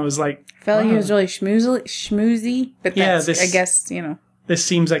saying, and I was like... I felt like he was really schmoozy, but that's, I guess, you know... This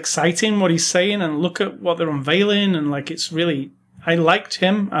seems exciting, what he's saying, and look at what they're unveiling, and, like, it's really... I liked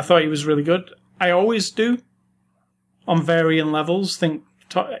him. I thought he was really good. I always do, on varying levels, think...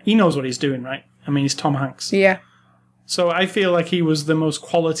 He knows what he's doing, right? I mean, he's Tom Hanks. Yeah. So I feel like he was the most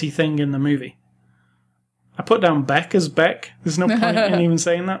quality thing in the movie. I put down Beck as Beck. There's no point in even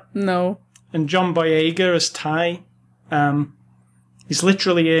saying that. No. And John Boyega as Ty. He's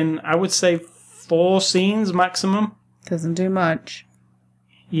literally in, I would say, 4 scenes maximum. Doesn't do much.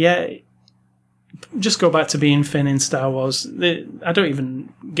 Yeah. Just go back to being Finn in Star Wars. I don't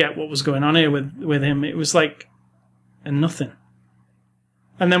even get what was going on here with him. It was like nothing.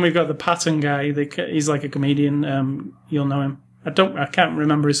 And then we've got the Patton guy. He's like a comedian. You'll know him. I can't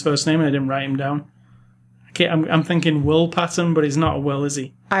remember his first name. I didn't write him down. I'm thinking Will Patton, but he's not a Will, is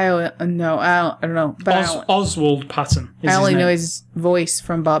he? I don't know. But Oswald Patton. I only know his voice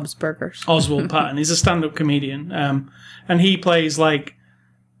from Bob's Burgers. Oswald Patton. He's a stand-up comedian, and he plays like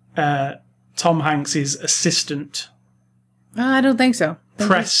Tom Hanks's assistant. I don't think so.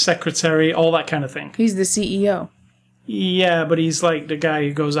 Press secretary, all that kind of thing. He's the CEO. Yeah, but he's like the guy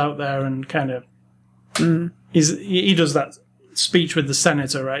who goes out there and kind of he does that speech with the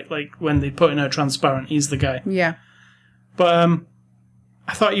senator, right? Like when they put in her transparent, he's the guy. Yeah. But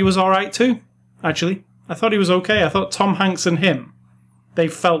I thought he was all right too. Actually, I thought he was okay. I thought Tom Hanks and him, they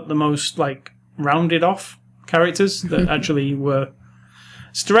felt the most like rounded off characters that actually were.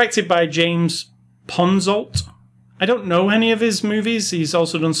 It's directed by James Ponsoldt. I don't know any of his movies. He's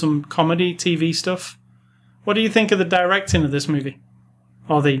also done some comedy TV stuff. What do you think of the directing of this movie?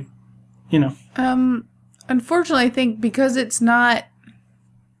 Or the, you know? Unfortunately, I think because it's not...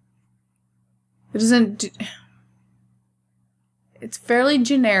 It doesn't... It's fairly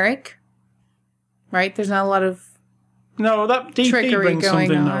generic, right? There's not a lot of... No, that DP brings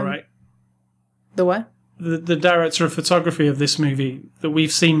something though, right? The what? The director of photography of this movie that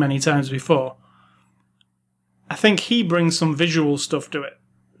we've seen many times before. I think he brings some visual stuff to it.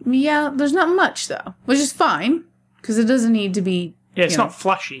 Yeah, there's not much, though. Which is fine, because it doesn't need to be... Yeah, it's not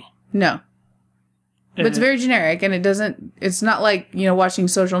flashy. No. But it's very generic, and it's not like, watching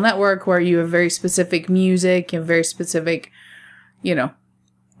Social Network where you have very specific music and very specific,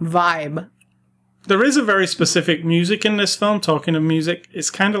 vibe. There is a very specific music in this film. Talking of music, it's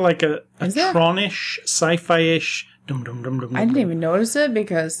kind of like a Tron-ish, sci-fi-ish. Dum dum dum dum. I didn't even notice it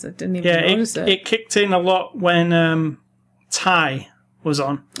because I didn't even notice it. It kicked in a lot when Ty was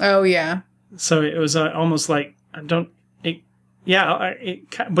on. Oh yeah. So it was almost like but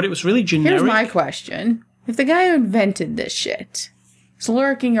it was really generic. Here's my question: if the guy who invented this shit is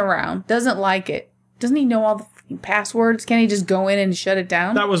lurking around, doesn't like it, doesn't he know all the passwords? Can he just go in and shut it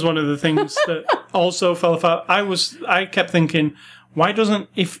down? That was one of the things that also fell apart. I kept thinking, why doesn't,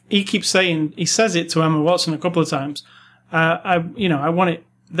 if he keeps saying, he says it to Emma Watson a couple of times, I want it,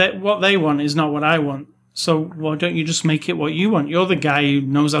 that what they want is not what I want. So why don't you just make it what you want? You're the guy who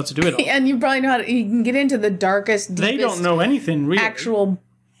knows how to do it all. And you probably know you can get into the darkest, deepest, they don't know anything, really. Actual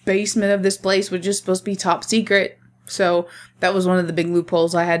basement of this place, which is supposed to be top secret. So that was one of the big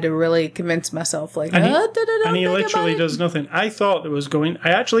loopholes I had to really convince myself. Like, and he literally does nothing. I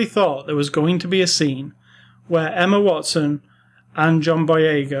actually thought there was going to be a scene where Emma Watson and John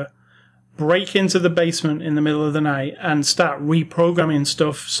Boyega break into the basement in the middle of the night and start reprogramming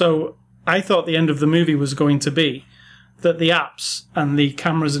stuff. So I thought the end of the movie was going to be that the apps and the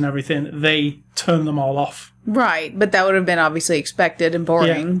cameras and everything, they turn them all off. Right, but that would have been obviously expected and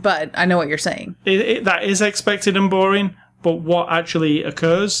boring, Yeah. but I know what you're saying. That is expected and boring, but what actually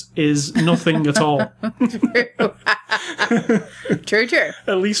occurs is nothing at all. True.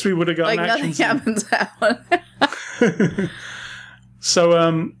 At least we would have got Like an action nothing scene. happens that one.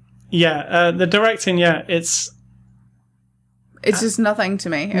 So, the directing, it's just nothing to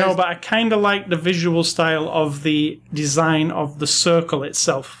me. no, but I kind of like the visual style of the design of the circle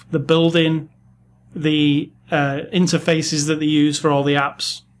itself, the building, the interfaces that they use for all the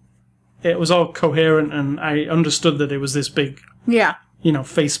apps. It was all coherent, and I understood that it was this big, Yeah.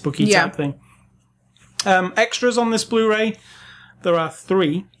 Facebooky type thing. Extras on this Blu-ray, there are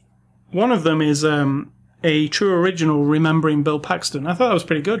 3. One of them is a true original remembering Bill Paxton. I thought that was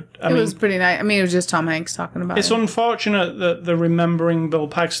pretty good. It was pretty nice. I mean, it was just Tom Hanks talking about It's it. unfortunate that the remembering Bill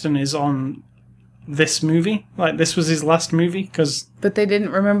Paxton is on this movie. Like, this was his last movie, because But they didn't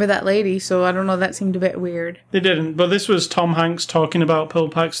remember that lady, so I don't know, that seemed a bit weird. they didn't. But this was Tom Hanks talking about Bill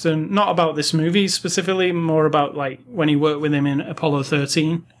Paxton, not about this movie specifically, more about, like, when he worked with him in Apollo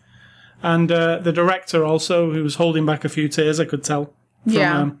 13. And the director also, who was holding back a few tears, I could tell,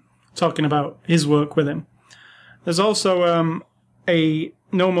 from talking about his work with him. There's also a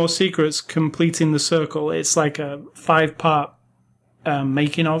No More Secrets Completing the Circle. It's like a 5-part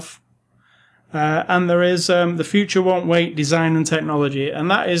making of. And there is The Future Won't Wait, Design and Technology.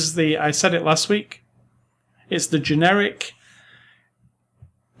 And that is I said it last week, it's the generic.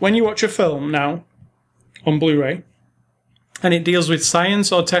 When you watch a film now on Blu-ray, and it deals with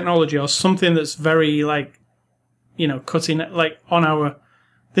science or technology or something that's very, cutting,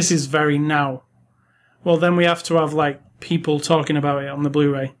 this is very now. Well, then we have to have, people talking about it on the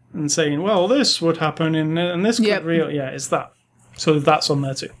Blu-ray and saying, well, this would happen and this could it's that. So that's on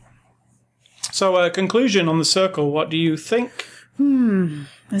there too. So, conclusion on The Circle, what do you think?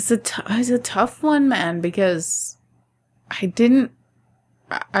 It's a tough one, man, because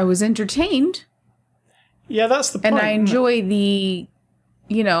I was entertained. Yeah, that's the point. And I enjoy the,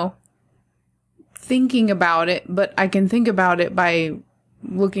 thinking about it, but I can think about it by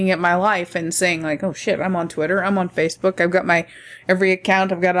looking at my life and saying, like, oh shit, I'm on Twitter, I'm on Facebook, I've got my every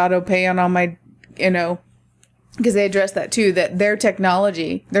account, I've got autopay on all my, because they address that too, that their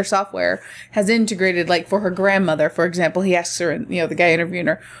technology, their software has integrated, like for her grandmother, for example, he asks her, the guy interviewing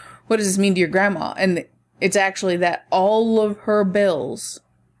her, what does this mean to your grandma? And it's actually that all of her bills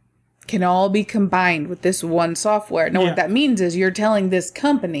can all be combined with this one software. Now, what that means is you're telling this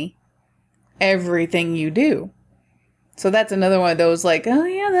company everything you do. So that's another one of those, like, oh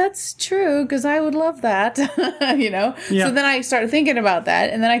yeah, that's true, because I would love that, Yeah. So then I start thinking about that,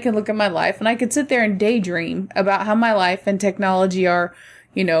 and then I can look at my life, and I could sit there and daydream about how my life and technology are,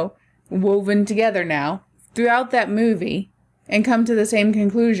 woven together now throughout that movie, and come to the same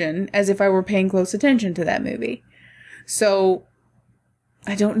conclusion as if I were paying close attention to that movie. So,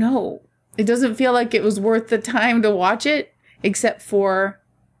 I don't know. It doesn't feel like it was worth the time to watch it, except for...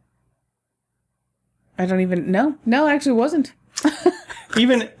 I don't even know. No, it actually wasn't.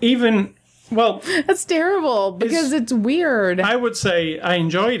 Well... That's terrible, because it's weird. I would say I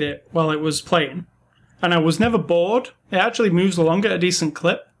enjoyed it while it was playing. And I was never bored. It actually moves along at a decent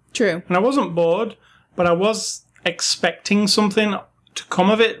clip. True. And I wasn't bored, but I was expecting something to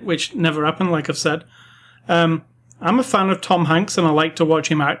come of it, which never happened, like I've said. And I'm a fan of Tom Hanks and I like to watch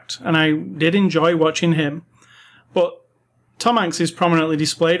him act, and I did enjoy watching him. But Tom Hanks is prominently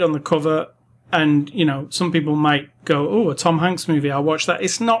displayed on the cover, and, you know, some people might go, oh, a Tom Hanks movie, I'll watch that.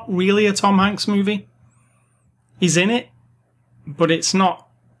 It's not really a Tom Hanks movie. He's in it, but it's not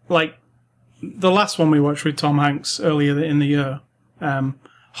like the last one we watched with Tom Hanks earlier in the year,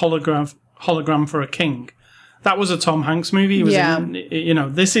 Hologram for a King. That was a Tom Hanks movie. He was in, you know,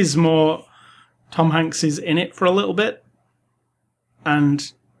 this is more Tom Hanks is in it for a little bit,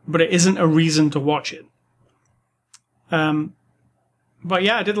 but it isn't a reason to watch it. But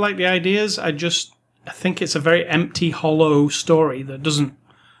yeah, I did like the ideas. I think it's a very empty, hollow story that doesn't.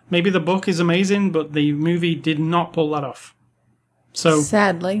 Maybe the book is amazing, but the movie did not pull that off. So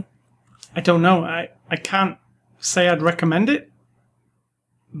sadly, I don't know. I can't say I'd recommend it,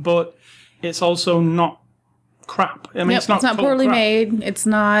 but it's also not crap. I mean, it's not poorly crap. made. It's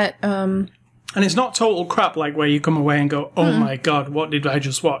not. And it's not total crap, like where you come away and go, "Oh my god, what did I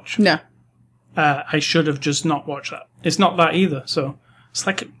just watch?" No. I should have just not watched that. It's not that either. So it's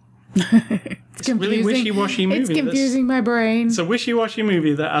like it's a really wishy-washy movie. It's confusing my brain. It's a wishy-washy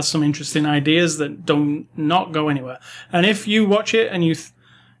movie that has some interesting ideas that don't not go anywhere. And if you watch it and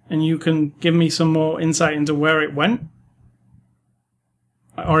you can give me some more insight into where it went,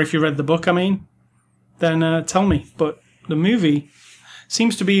 or if you read the book, I mean, then tell me. But the movie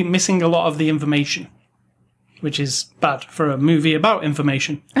seems to be missing a lot of the information, which is bad for a movie about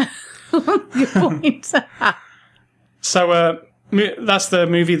information. Good point. So that's the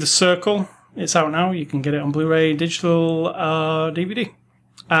movie The Circle. It's out now. You can get it on Blu-ray, digital, DVD.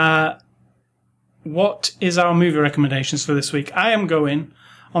 What is our movie recommendations for this week? I am going,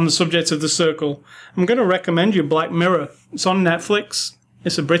 on the subject of The Circle, I'm going to recommend you Black Mirror. It's on Netflix.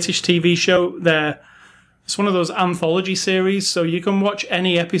 It's a British TV show. It's one of those anthology series, so you can watch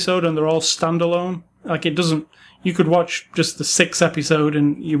any episode and they're all standalone. Like, it doesn't... You could watch just the 6th episode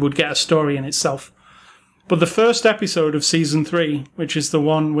and you would get a story in itself. But the first episode of season 3, which is the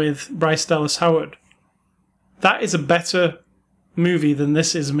one with Bryce Dallas Howard, that is a better movie than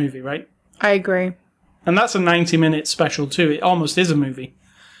this is a movie, right? I agree. And that's a 90-minute special too. It almost is a movie.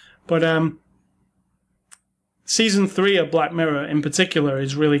 But season 3 of Black Mirror in particular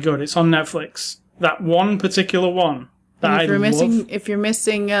is really good. It's on Netflix. That one particular one that I love. If you're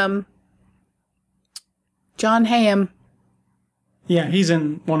missing John Hamm. Yeah, he's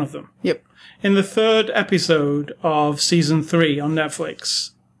in one of them. Yep. In the 3rd episode of season 3 on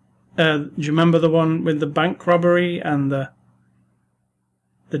Netflix, do you remember the one with the bank robbery and the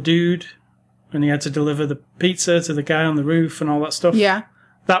dude, and he had to deliver the pizza to the guy on the roof and all that stuff? Yeah.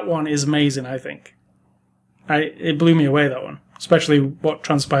 That one is amazing, I think. It blew me away, that one, especially what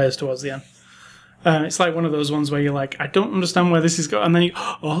transpires towards the end. It's like one of those ones where you're like, I don't understand where this is going, and then you,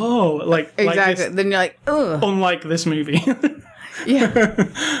 exactly. Like this, then you're like, ugh. Unlike this movie. Yeah.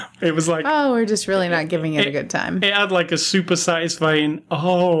 It was like, oh, we're just really not giving it a good time. It had like a super satisfying,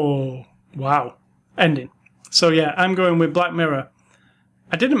 oh, wow, ending. So yeah, I'm going with Black Mirror.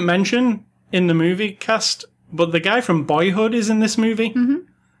 I didn't mention in the movie cast, but the guy from Boyhood is in this movie.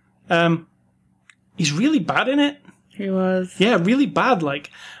 Mm-hmm. He's really bad in it. He was. Yeah, really bad.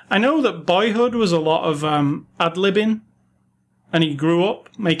 Like, I know that Boyhood was a lot of ad-libbing, and he grew up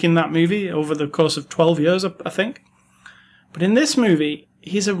making that movie over the course of 12 years, I think. But in this movie,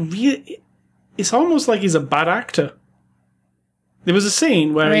 it's almost like he's a bad actor. There was a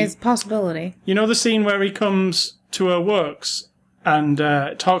scene where it's a possibility. You know the scene where he comes to her works and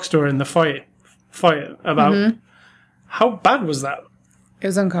talks to her in the fire about how bad was that? It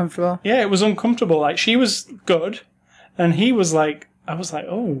was uncomfortable. Yeah, it was uncomfortable. Like, she was good, and he was like, I was like,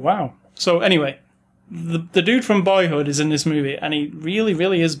 oh, wow. So anyway, the dude from Boyhood is in this movie, and he really,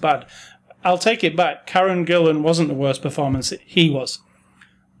 really is bad. I'll take it back. Karen Gillan wasn't the worst performance. He was.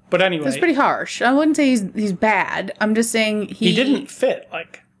 But anyway. It's pretty harsh. I wouldn't say he's bad. I'm just saying he didn't fit,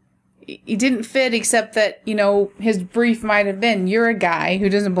 like. He didn't fit, except that, his brief might have been, you're a guy who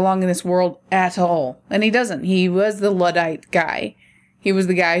doesn't belong in this world at all. And he doesn't. He was the Luddite guy. He was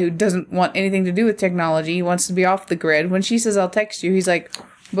the guy who doesn't want anything to do with technology. He wants to be off the grid. When she says, I'll text you, he's like,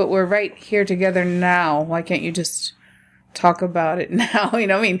 but we're right here together now. Why can't you just talk about it now?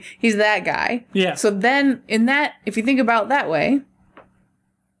 He's that guy. Yeah. So then, if you think about it that way,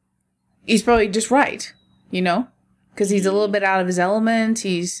 he's probably just right, Because he's a little bit out of his element.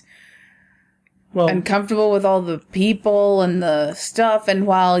 He's uncomfortable with all the people and the stuff. And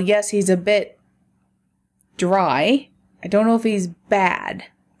while, yes, he's a bit dry, I don't know if he's bad.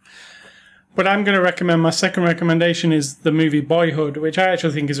 But I'm going to recommend, my second recommendation is the movie Boyhood, which I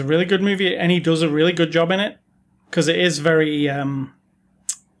actually think is a really good movie, and he does a really good job in it, because it is very kind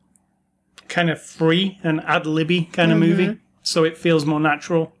kind of free and ad-libby kind of movie, so it feels more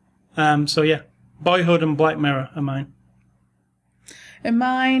natural. So yeah, Boyhood and Black Mirror are mine. And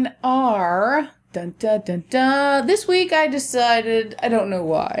mine are... Dun, dun, dun, dun. This week I decided, I don't know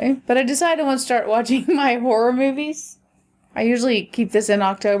why, but I decided I want to start watching my horror movies. I usually keep this in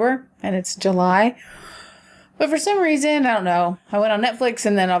October, and it's July. But for some reason, I don't know, I went on Netflix,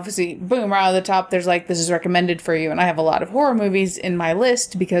 and then obviously, boom, right on the top, there's like, this is recommended for you. And I have a lot of horror movies in my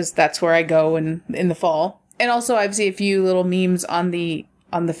list, because that's where I go in the fall. And also, I've seen a few little memes on the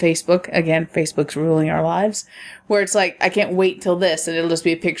Facebook. Again, Facebook's ruling our lives. Where it's like, I can't wait till this, and it'll just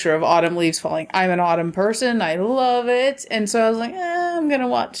be a picture of autumn leaves falling. I'm an autumn person. I love it. And so I was like, I'm going to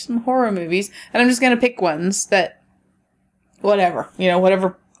watch some horror movies. And I'm just going to pick ones that,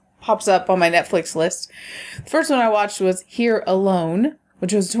 whatever pops up on my Netflix list. The first one I watched was Here Alone,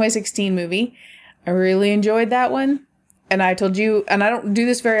 which was a 2016 movie. I really enjoyed that one. And I told you, and I don't do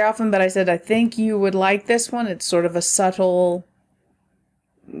this very often, but I said, I think you would like this one. It's sort of a subtle,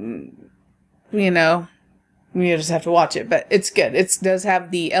 you just have to watch it, but it's good. It does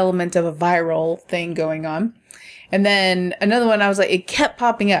have the element of a viral thing going on. And then another one, I was like, it kept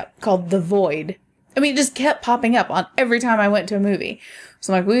popping up, called The Void. I mean, it just kept popping up on every time I went to a movie.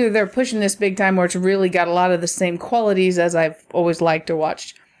 So I'm like, they're pushing this big time where it's really got a lot of the same qualities as I've always liked or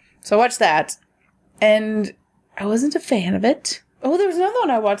watched. So I watched that, and I wasn't a fan of it. Oh, there was another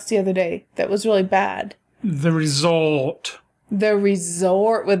one I watched the other day that was really bad. The Resort. The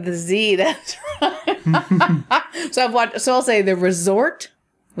Resort with the Z, that's right. So I'll say The Resort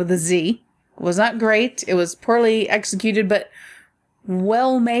with a Z was not great. It was poorly executed, but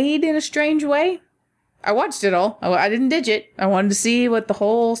well made in a strange way. I watched it all. I didn't ditch it. I wanted to see what the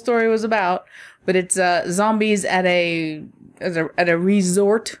whole story was about. But it's zombies at a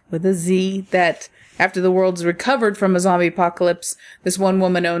resort with a Z that after the world's recovered from a zombie apocalypse, this one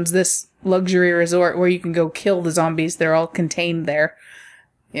woman owns this luxury resort where you can go kill the zombies. They're all contained there.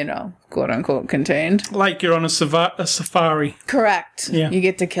 Quote unquote contained. Like you're on a safari. Correct. Yeah. You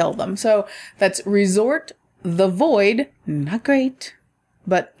get to kill them. So that's Resort, The Void. Not great.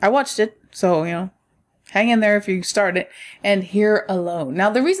 But I watched it. So, hang in there if you start it. And Here Alone.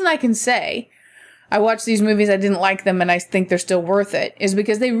 Now, the reason I can say I watched these movies, I didn't like them, and I think they're still worth it, is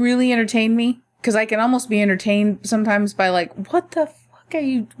because they really entertain me. Because I can almost be entertained sometimes by like, what the fuck are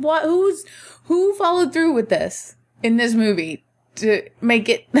you, who followed through with this in this movie to make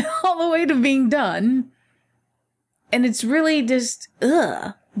it all the way to being done? And it's really just,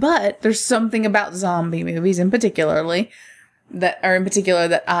 ugh. But there's something about zombie movies in particular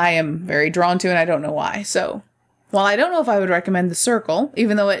that I am very drawn to, and I don't know why. So, while I don't know if I would recommend The Circle,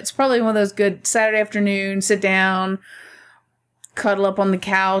 even though it's probably one of those good Saturday afternoon, sit down, cuddle up on the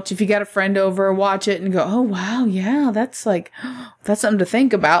couch. If you got a friend over, watch it and go, oh, wow, yeah, that's something to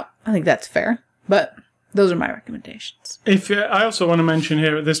think about. I think that's fair. But those are my recommendations. I also want to mention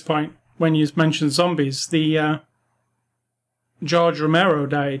here at this point, when you mentioned zombies, the George Romero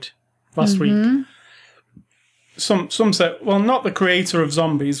died last week. Some said, well, not the creator of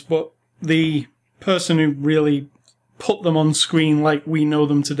zombies, but the person who really put them on screen like we know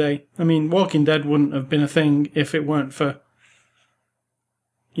them today. I mean, Walking Dead wouldn't have been a thing if it weren't for,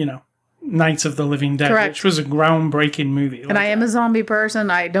 Night of the Living Dead, Correct. Which was a groundbreaking movie. And I am a zombie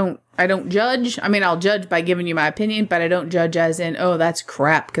person. I don't judge. I mean, I'll judge by giving you my opinion, but I don't judge as in, oh, that's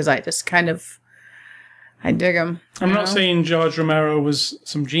crap, because I just kind of, I dig them. I'm not saying George Romero was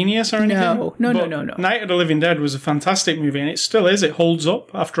some genius or anything. No. Night of the Living Dead was a fantastic movie, and it still is. It holds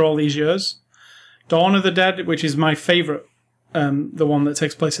up after all these years. Dawn of the Dead, which is my favourite, the one that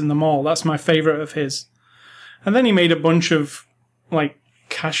takes place in the mall, that's my favourite of his. And then he made a bunch of,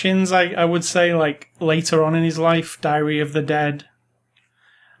 cash-ins, I would say, later on in his life. Diary of the Dead.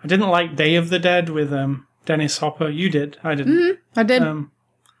 I didn't like Day of the Dead with Dennis Hopper. You did. I didn't. Mm-hmm. I did.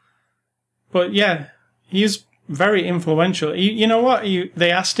 But yeah, he's very influential. You know what?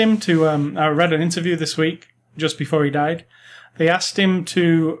 They asked him to... I read an interview this week, just before he died. They asked him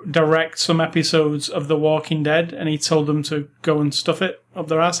to direct some episodes of The Walking Dead, and he told them to go and stuff it up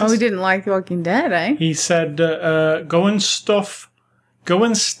their asses. Oh, he didn't like The Walking Dead, eh? He said, go and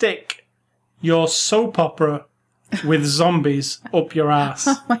stick your soap opera with zombies up your ass.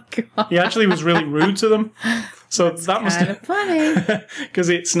 Oh my god. He actually was really rude to them. So that must have been funny. Because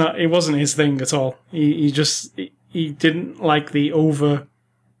it wasn't his thing at all. He didn't like the over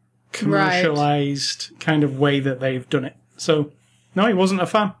commercialized kind of way that they've done it. So, no, he wasn't a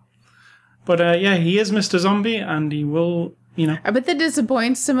fan. But, he is Mr. Zombie, and he will, I bet that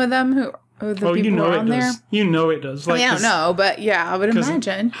disappoints some of them who the people who are on there. You know it does. I don't know, but yeah, I would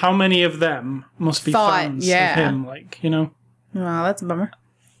imagine. How many of them must be fans of him, Well, that's a bummer.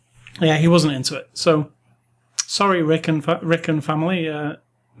 Yeah, he wasn't into it. So, sorry, Rick and family.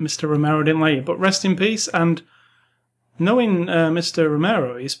 Mr. Romero didn't like it. But rest in peace. And knowing Mr.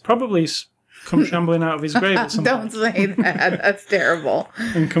 Romero, he's probably come shambling out of his grave at some Don't point. say that. That's terrible.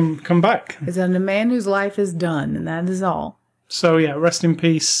 And come back. It's a man whose life is done, and that is all. So, yeah, rest in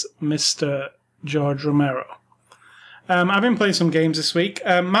peace, Mr. George Romero. I've been playing some games this week.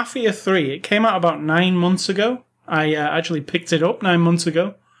 Mafia 3, it came out about 9 months ago. I actually picked it up 9 months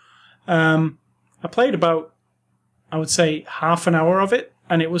ago. I played about, I would say, half an hour of it,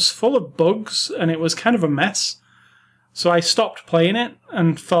 and it was full of bugs, and it was kind of a mess. So I stopped playing it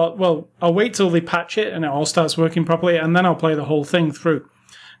and thought, well, I'll wait till they patch it and it all starts working properly, and then I'll play the whole thing through.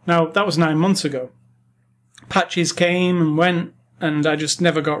 Now, that was 9 months ago. Patches came and went, and I just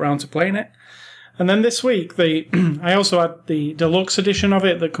never got around to playing it. And then this week, I also had the deluxe edition of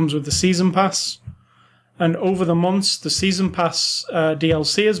it that comes with the Season Pass. And over the months, the Season Pass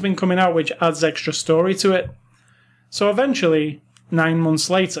DLC has been coming out, which adds extra story to it. So eventually, 9 months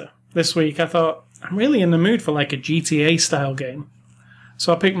later, this week, I thought, I'm really in the mood for like a GTA-style game.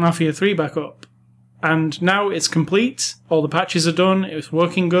 So I picked Mafia 3 back up. And now it's complete, all the patches are done, it's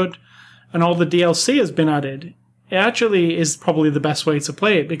working good, and all the DLC has been added. It actually is probably the best way to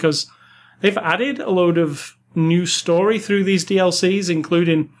play it, because they've added a load of new story through these DLCs,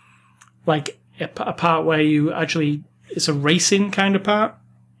 including like a part where it's a racing kind of part.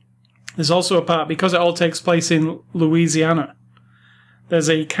 There's also a part, because it all takes place in Louisiana, there's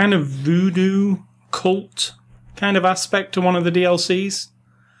a kind of voodoo cult kind of aspect to one of the DLCs,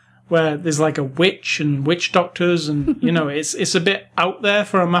 where there's like a witch and witch doctors, and it's a bit out there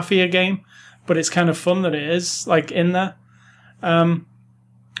for a Mafia game, but it's kind of fun that it is like in there.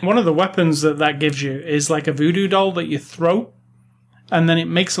 One of the weapons that gives you is like a voodoo doll that you throw, and then it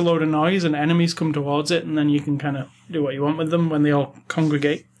makes a load of noise and enemies come towards it, and then you can kind of do what you want with them when they all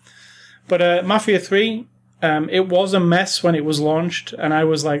congregate. But Mafia 3, it was a mess when it was launched, and I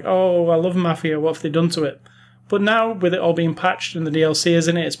was like, oh, I love Mafia, what have they done to it? But now, with it all being patched and the DLC is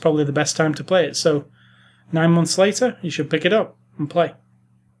in it, it's probably the best time to play it. So 9 months later, you should pick it up and play.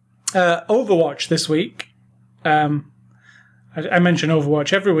 Overwatch this week. I mention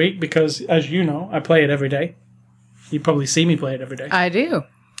Overwatch every week because, as you know, I play it every day. You probably see me play it every day. I do.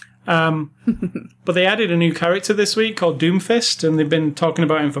 But they added a new character this week called Doomfist, and they've been talking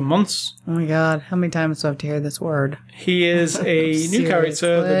about him for months. Oh my god, how many times do I have to hear this word? He is a new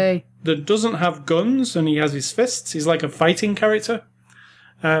character that doesn't have guns, and he has his fists. He's like a fighting character.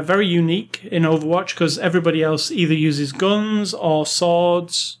 Very unique in Overwatch, because everybody else either uses guns or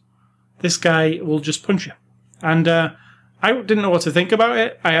swords. This guy will just punch you. And I didn't know what to think about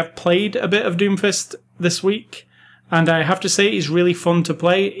it. I have played a bit of Doomfist this week, and I have to say he's really fun to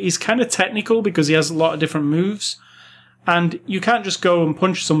play. He's kind of technical because he has a lot of different moves, and you can't just go and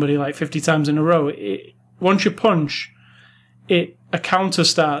punch somebody like 50 times in a row. Once you punch, a counter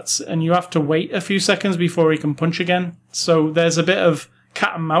starts, and you have to wait a few seconds before he can punch again. So there's a bit of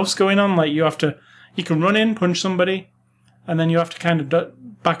cat and mouse going on. Like you can run in, punch somebody, and then you have to kind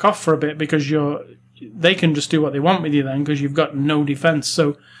of back off for a bit because they can just do what they want with you then because you've got no defense.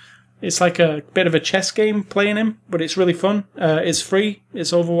 So it's like a bit of a chess game playing him, but it's really fun. It's free.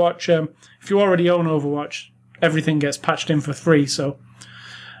 It's Overwatch. If you already own Overwatch, everything gets patched in for free. So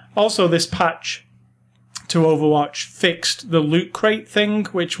also this patch to Overwatch fixed the loot crate thing,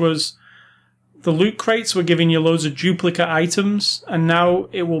 which was the loot crates were giving you loads of duplicate items, and now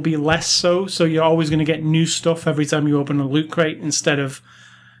it will be less so. So you're always going to get new stuff every time you open a loot crate instead of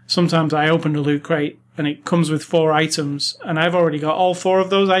sometimes I opened a loot crate and it comes with 4 items, and I've already got all 4 of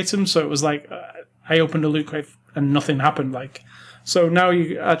those items, so it was like I opened a loot crate and nothing happened. So now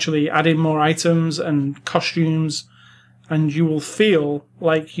you actually add in more items and costumes, and you will feel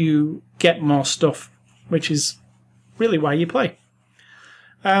like you get more stuff, which is really why you play.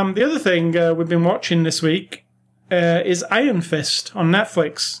 The other thing we've been watching this week is Iron Fist on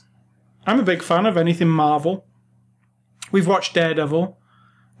Netflix. I'm a big fan of anything Marvel. We've watched Daredevil.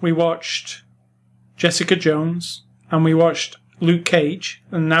 We watched Jessica Jones, and we watched Luke Cage,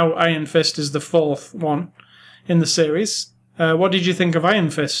 and now Iron Fist is the 4th one in the series. What did you think of Iron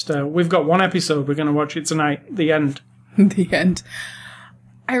Fist? We've got 1 episode. We're going to watch it tonight. The end. The end.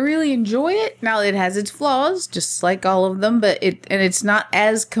 I really enjoy it. Now, it has its flaws, just like all of them, but it's not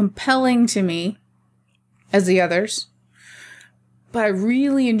as compelling to me as the others. But I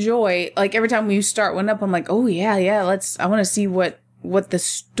really enjoy, like, every time we start one up, I'm like, oh, yeah, I want to see what the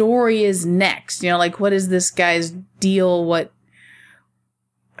story is next. Like, what is this guy's deal?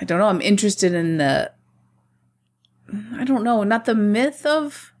 I don't know. I'm interested in not the myth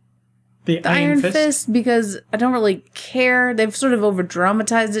of The Iron Fist, because I don't really care. They've sort of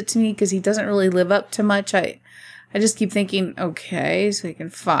over-dramatized it to me because he doesn't really live up to much. I just keep thinking, okay, so he can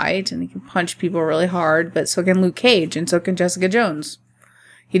fight and he can punch people really hard, but so can Luke Cage and so can Jessica Jones.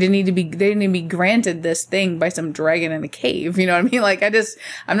 They didn't need to be granted this thing by some dragon in a cave. You know what I mean? Like,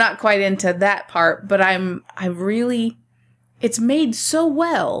 I'm not quite into that part, but it's made so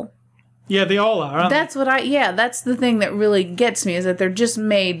well. Yeah, they all are, aren't they? That's the thing that really gets me, is that they're just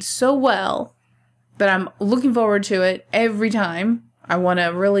made so well that I'm looking forward to it every time. I want to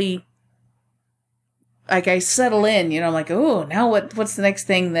really, like, I settle in, I'm like, oh, now what's the next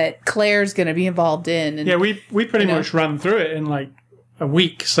thing that Claire's going to be involved in? And, yeah, we pretty much ran through it in, like, a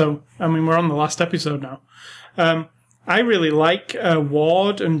week, so, I mean, we're on the last episode now. I really like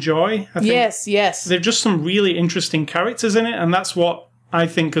Ward and Joy. I think yes. They're just some really interesting characters in it, and that's what I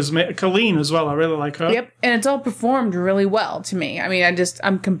think has made... Colleen as well, I really like her. Yep, and it's all performed really well to me. I mean,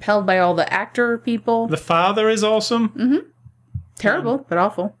 I'm compelled by all the actor people. The father is awesome. Mm-hmm. Terrible, but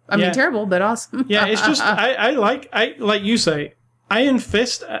awful. I mean, terrible, but awesome. Yeah, it's just, I like you say, Iron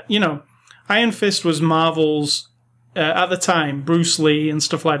Fist, Iron Fist was Marvel's... at the time, Bruce Lee and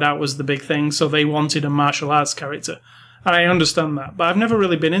stuff like that was the big thing, so they wanted a martial arts character. And I understand that. But I've never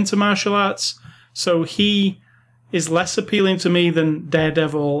really been into martial arts, so he is less appealing to me than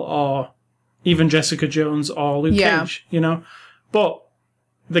Daredevil or even Jessica Jones or Luke Cage, But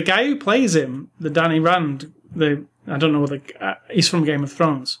the guy who plays him, the Danny Rand, I don't know he's from Game of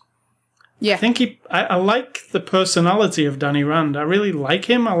Thrones. Yeah. I think I like the personality of Danny Rand. I really like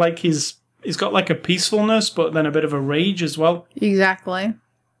him. I like he's got like a peacefulness, but then a bit of a rage as well. Exactly.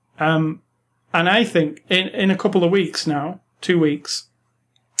 And I think in a couple of weeks now, 2 weeks,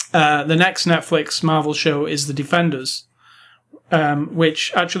 the next Netflix Marvel show is The Defenders,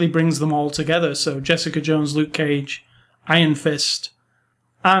 which actually brings them all together. So Jessica Jones, Luke Cage, Iron Fist,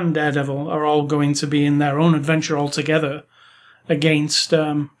 and Daredevil are all going to be in their own adventure all together against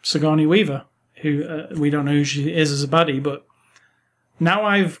Sigourney Weaver, who we don't know who she is as a baddie, but now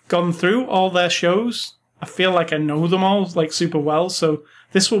I've gone through all their shows, I feel like I know them all like super well, so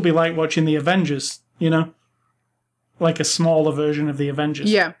this will be like watching the Avengers, like a smaller version of the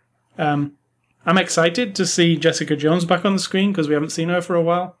Avengers. Yeah. I'm excited to see Jessica Jones back on the screen because we haven't seen her for a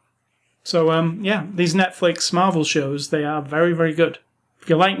while. So these Netflix Marvel shows, they are very, very good. If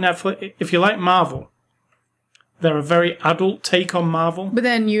you like Marvel, they're a very adult take on Marvel. But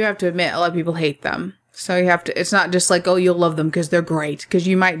then you have to admit, a lot of people hate them. So you have to, it's not just like, oh, you'll love them because they're great. Because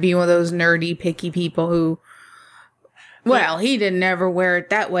you might be one of those nerdy, picky people who, well, he didn't ever wear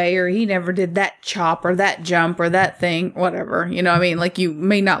it that way, or he never did that chop, or that jump, or that thing, whatever. You know what I mean? Like, you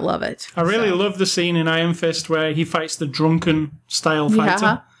may not love it. I really love the scene in Iron Fist where he fights the drunken style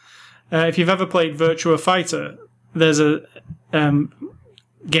fighter. Yeah. If you've ever played Virtua Fighter, there's a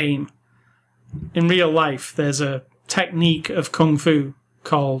game. In real life, there's a technique of Kung Fu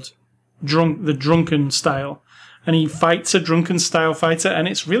called the drunken style, and he fights a drunken style fighter, and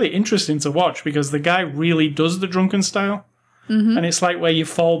it's really interesting to watch because the guy really does the drunken style. Mm-hmm. And it's like where you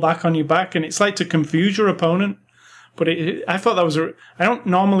fall back on your back, and it's like to confuse your opponent. But I thought that was I don't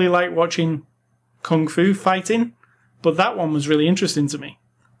normally like watching Kung Fu fighting, but that one was really interesting to me.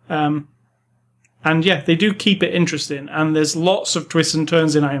 And yeah, they do keep it interesting, and there's lots of twists and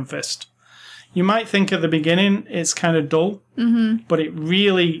turns in Iron Fist. You might think at the beginning it's kind of dull, but it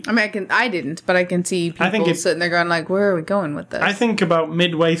really... I mean, I didn't, but I can see people sitting there going like, where are we going with this? I think about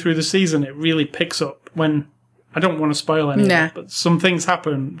midway through the season, it really picks up when... I don't want to spoil anything, but some things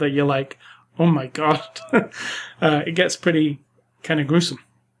happen that you're like, oh my God. It gets pretty kind of gruesome.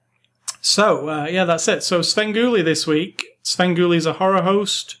 So, that's it. So Svengoolie this week. Svengoolie's a horror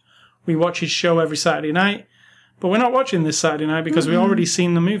host. We watch his show every Saturday night. But we're not watching this Saturday night because we've already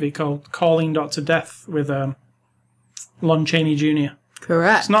seen the movie called Calling Dr. Death with Lon Chaney Jr.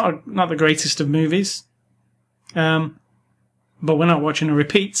 Correct. It's not the greatest of movies, but we're not watching a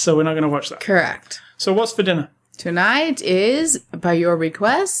repeat, so we're not going to watch that. Correct. So what's for dinner? Tonight is, by your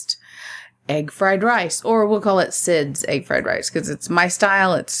request, egg fried rice. Or we'll call it Sid's egg fried rice because it's my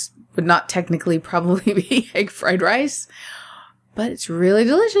style. It would not technically probably be egg fried rice, but it's really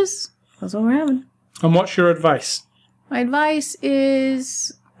delicious. That's what we're having. And what's your advice? My advice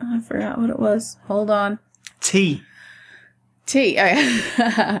is... I forgot what it was. Hold on. Tea. This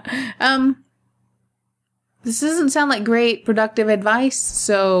doesn't sound like great productive advice.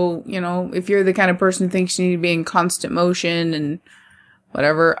 So, if you're the kind of person who thinks you need to be in constant motion and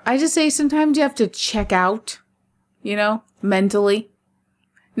whatever, I just say sometimes you have to check out, mentally.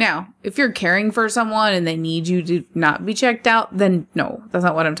 Now, if you're caring for someone and they need you to not be checked out, then no, that's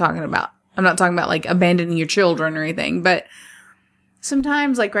not what I'm talking about. I'm not talking about like abandoning your children or anything, but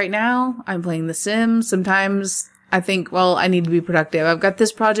sometimes, like right now, I'm playing The Sims. Sometimes I think, well, I need to be productive. I've got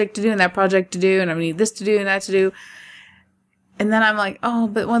this project to do and that project to do, and I need this to do and that to do. And then I'm like, oh,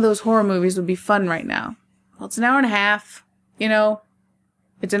 but one of those horror movies would be fun right now. Well, it's an hour and a half, you know.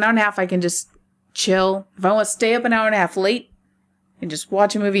 It's an hour and a half I can just chill. If I want to stay up an hour and a half late and just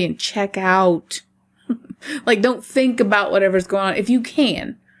watch a movie and check out. Like, don't think about whatever's going on. If you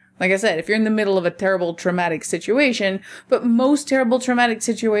can. Like I said, if you're in the middle of a terrible traumatic situation, but most terrible traumatic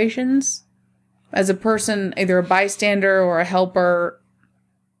situations, as a person, either a bystander or a helper,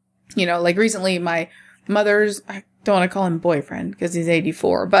 you know, like recently my mother's, I don't want to call him boyfriend because he's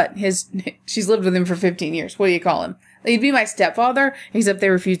 84, but she's lived with him for 15 years. What do you call him? He'd be my stepfather, except they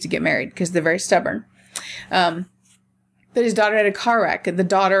refuse to get married because they're very stubborn. But his daughter had a car wreck, and the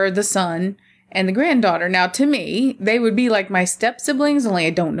daughter, the son, and the granddaughter. Now, to me, they would be like my step-siblings, only I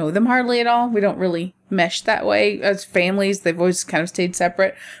don't know them hardly at all. We don't really mesh that way as families. They've always kind of stayed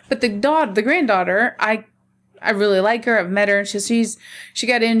separate. But the granddaughter, I really like her. I've met her. She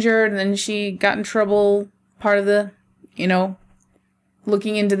got injured, and then she got in trouble, part of the, you know,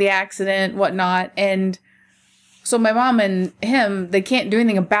 looking into the accident, whatnot. And so my mom and him, they can't do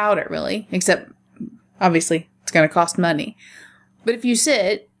anything about it, really, except, obviously, it's going to cost money. But if you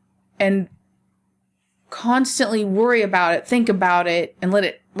sit and constantly worry about it, think about it, and let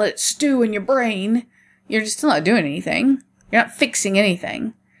it stew in your brain, you're just still not doing anything. You're not fixing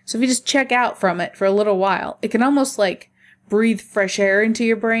anything. So if you just check out from it for a little while, it can almost like breathe fresh air into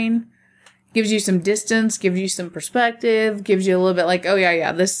your brain. Gives you some distance, gives you some perspective, gives you a little bit like, oh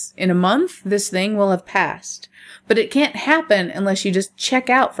yeah, this, in a month, this thing will have passed. But it can't happen unless you just check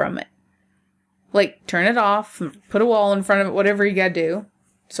out from it. Like, turn it off, put a wall in front of it, whatever you gotta do.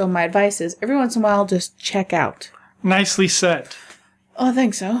 So my advice is, every once in a while, just check out. Nicely said. Oh, I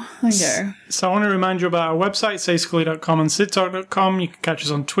think so. Thank you. So I want to remind you about our website, sayscully.com and sidtalk.com. You can catch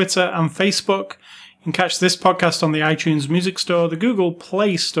us on Twitter and Facebook. You can catch this podcast on the iTunes Music Store, the Google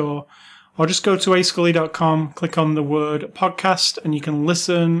Play Store, or just go to ascully.com, click on the word podcast, and you can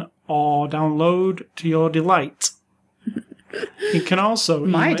listen or download to your delight. You can also...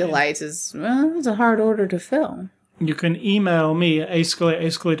 My delight is, well, it's a hard order to fill. You can email me at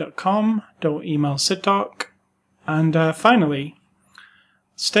ascully@ascully.com. Don't email SidTalk. And finally,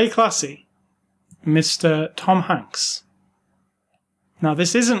 stay classy, Mr. Tom Hanks. Now,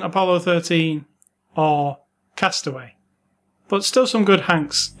 this isn't Apollo 13 or Castaway, but still some good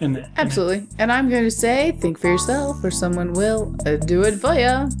Hanks in it. Absolutely. And I'm going to say, think for yourself, or someone will do it for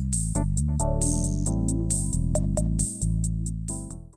you.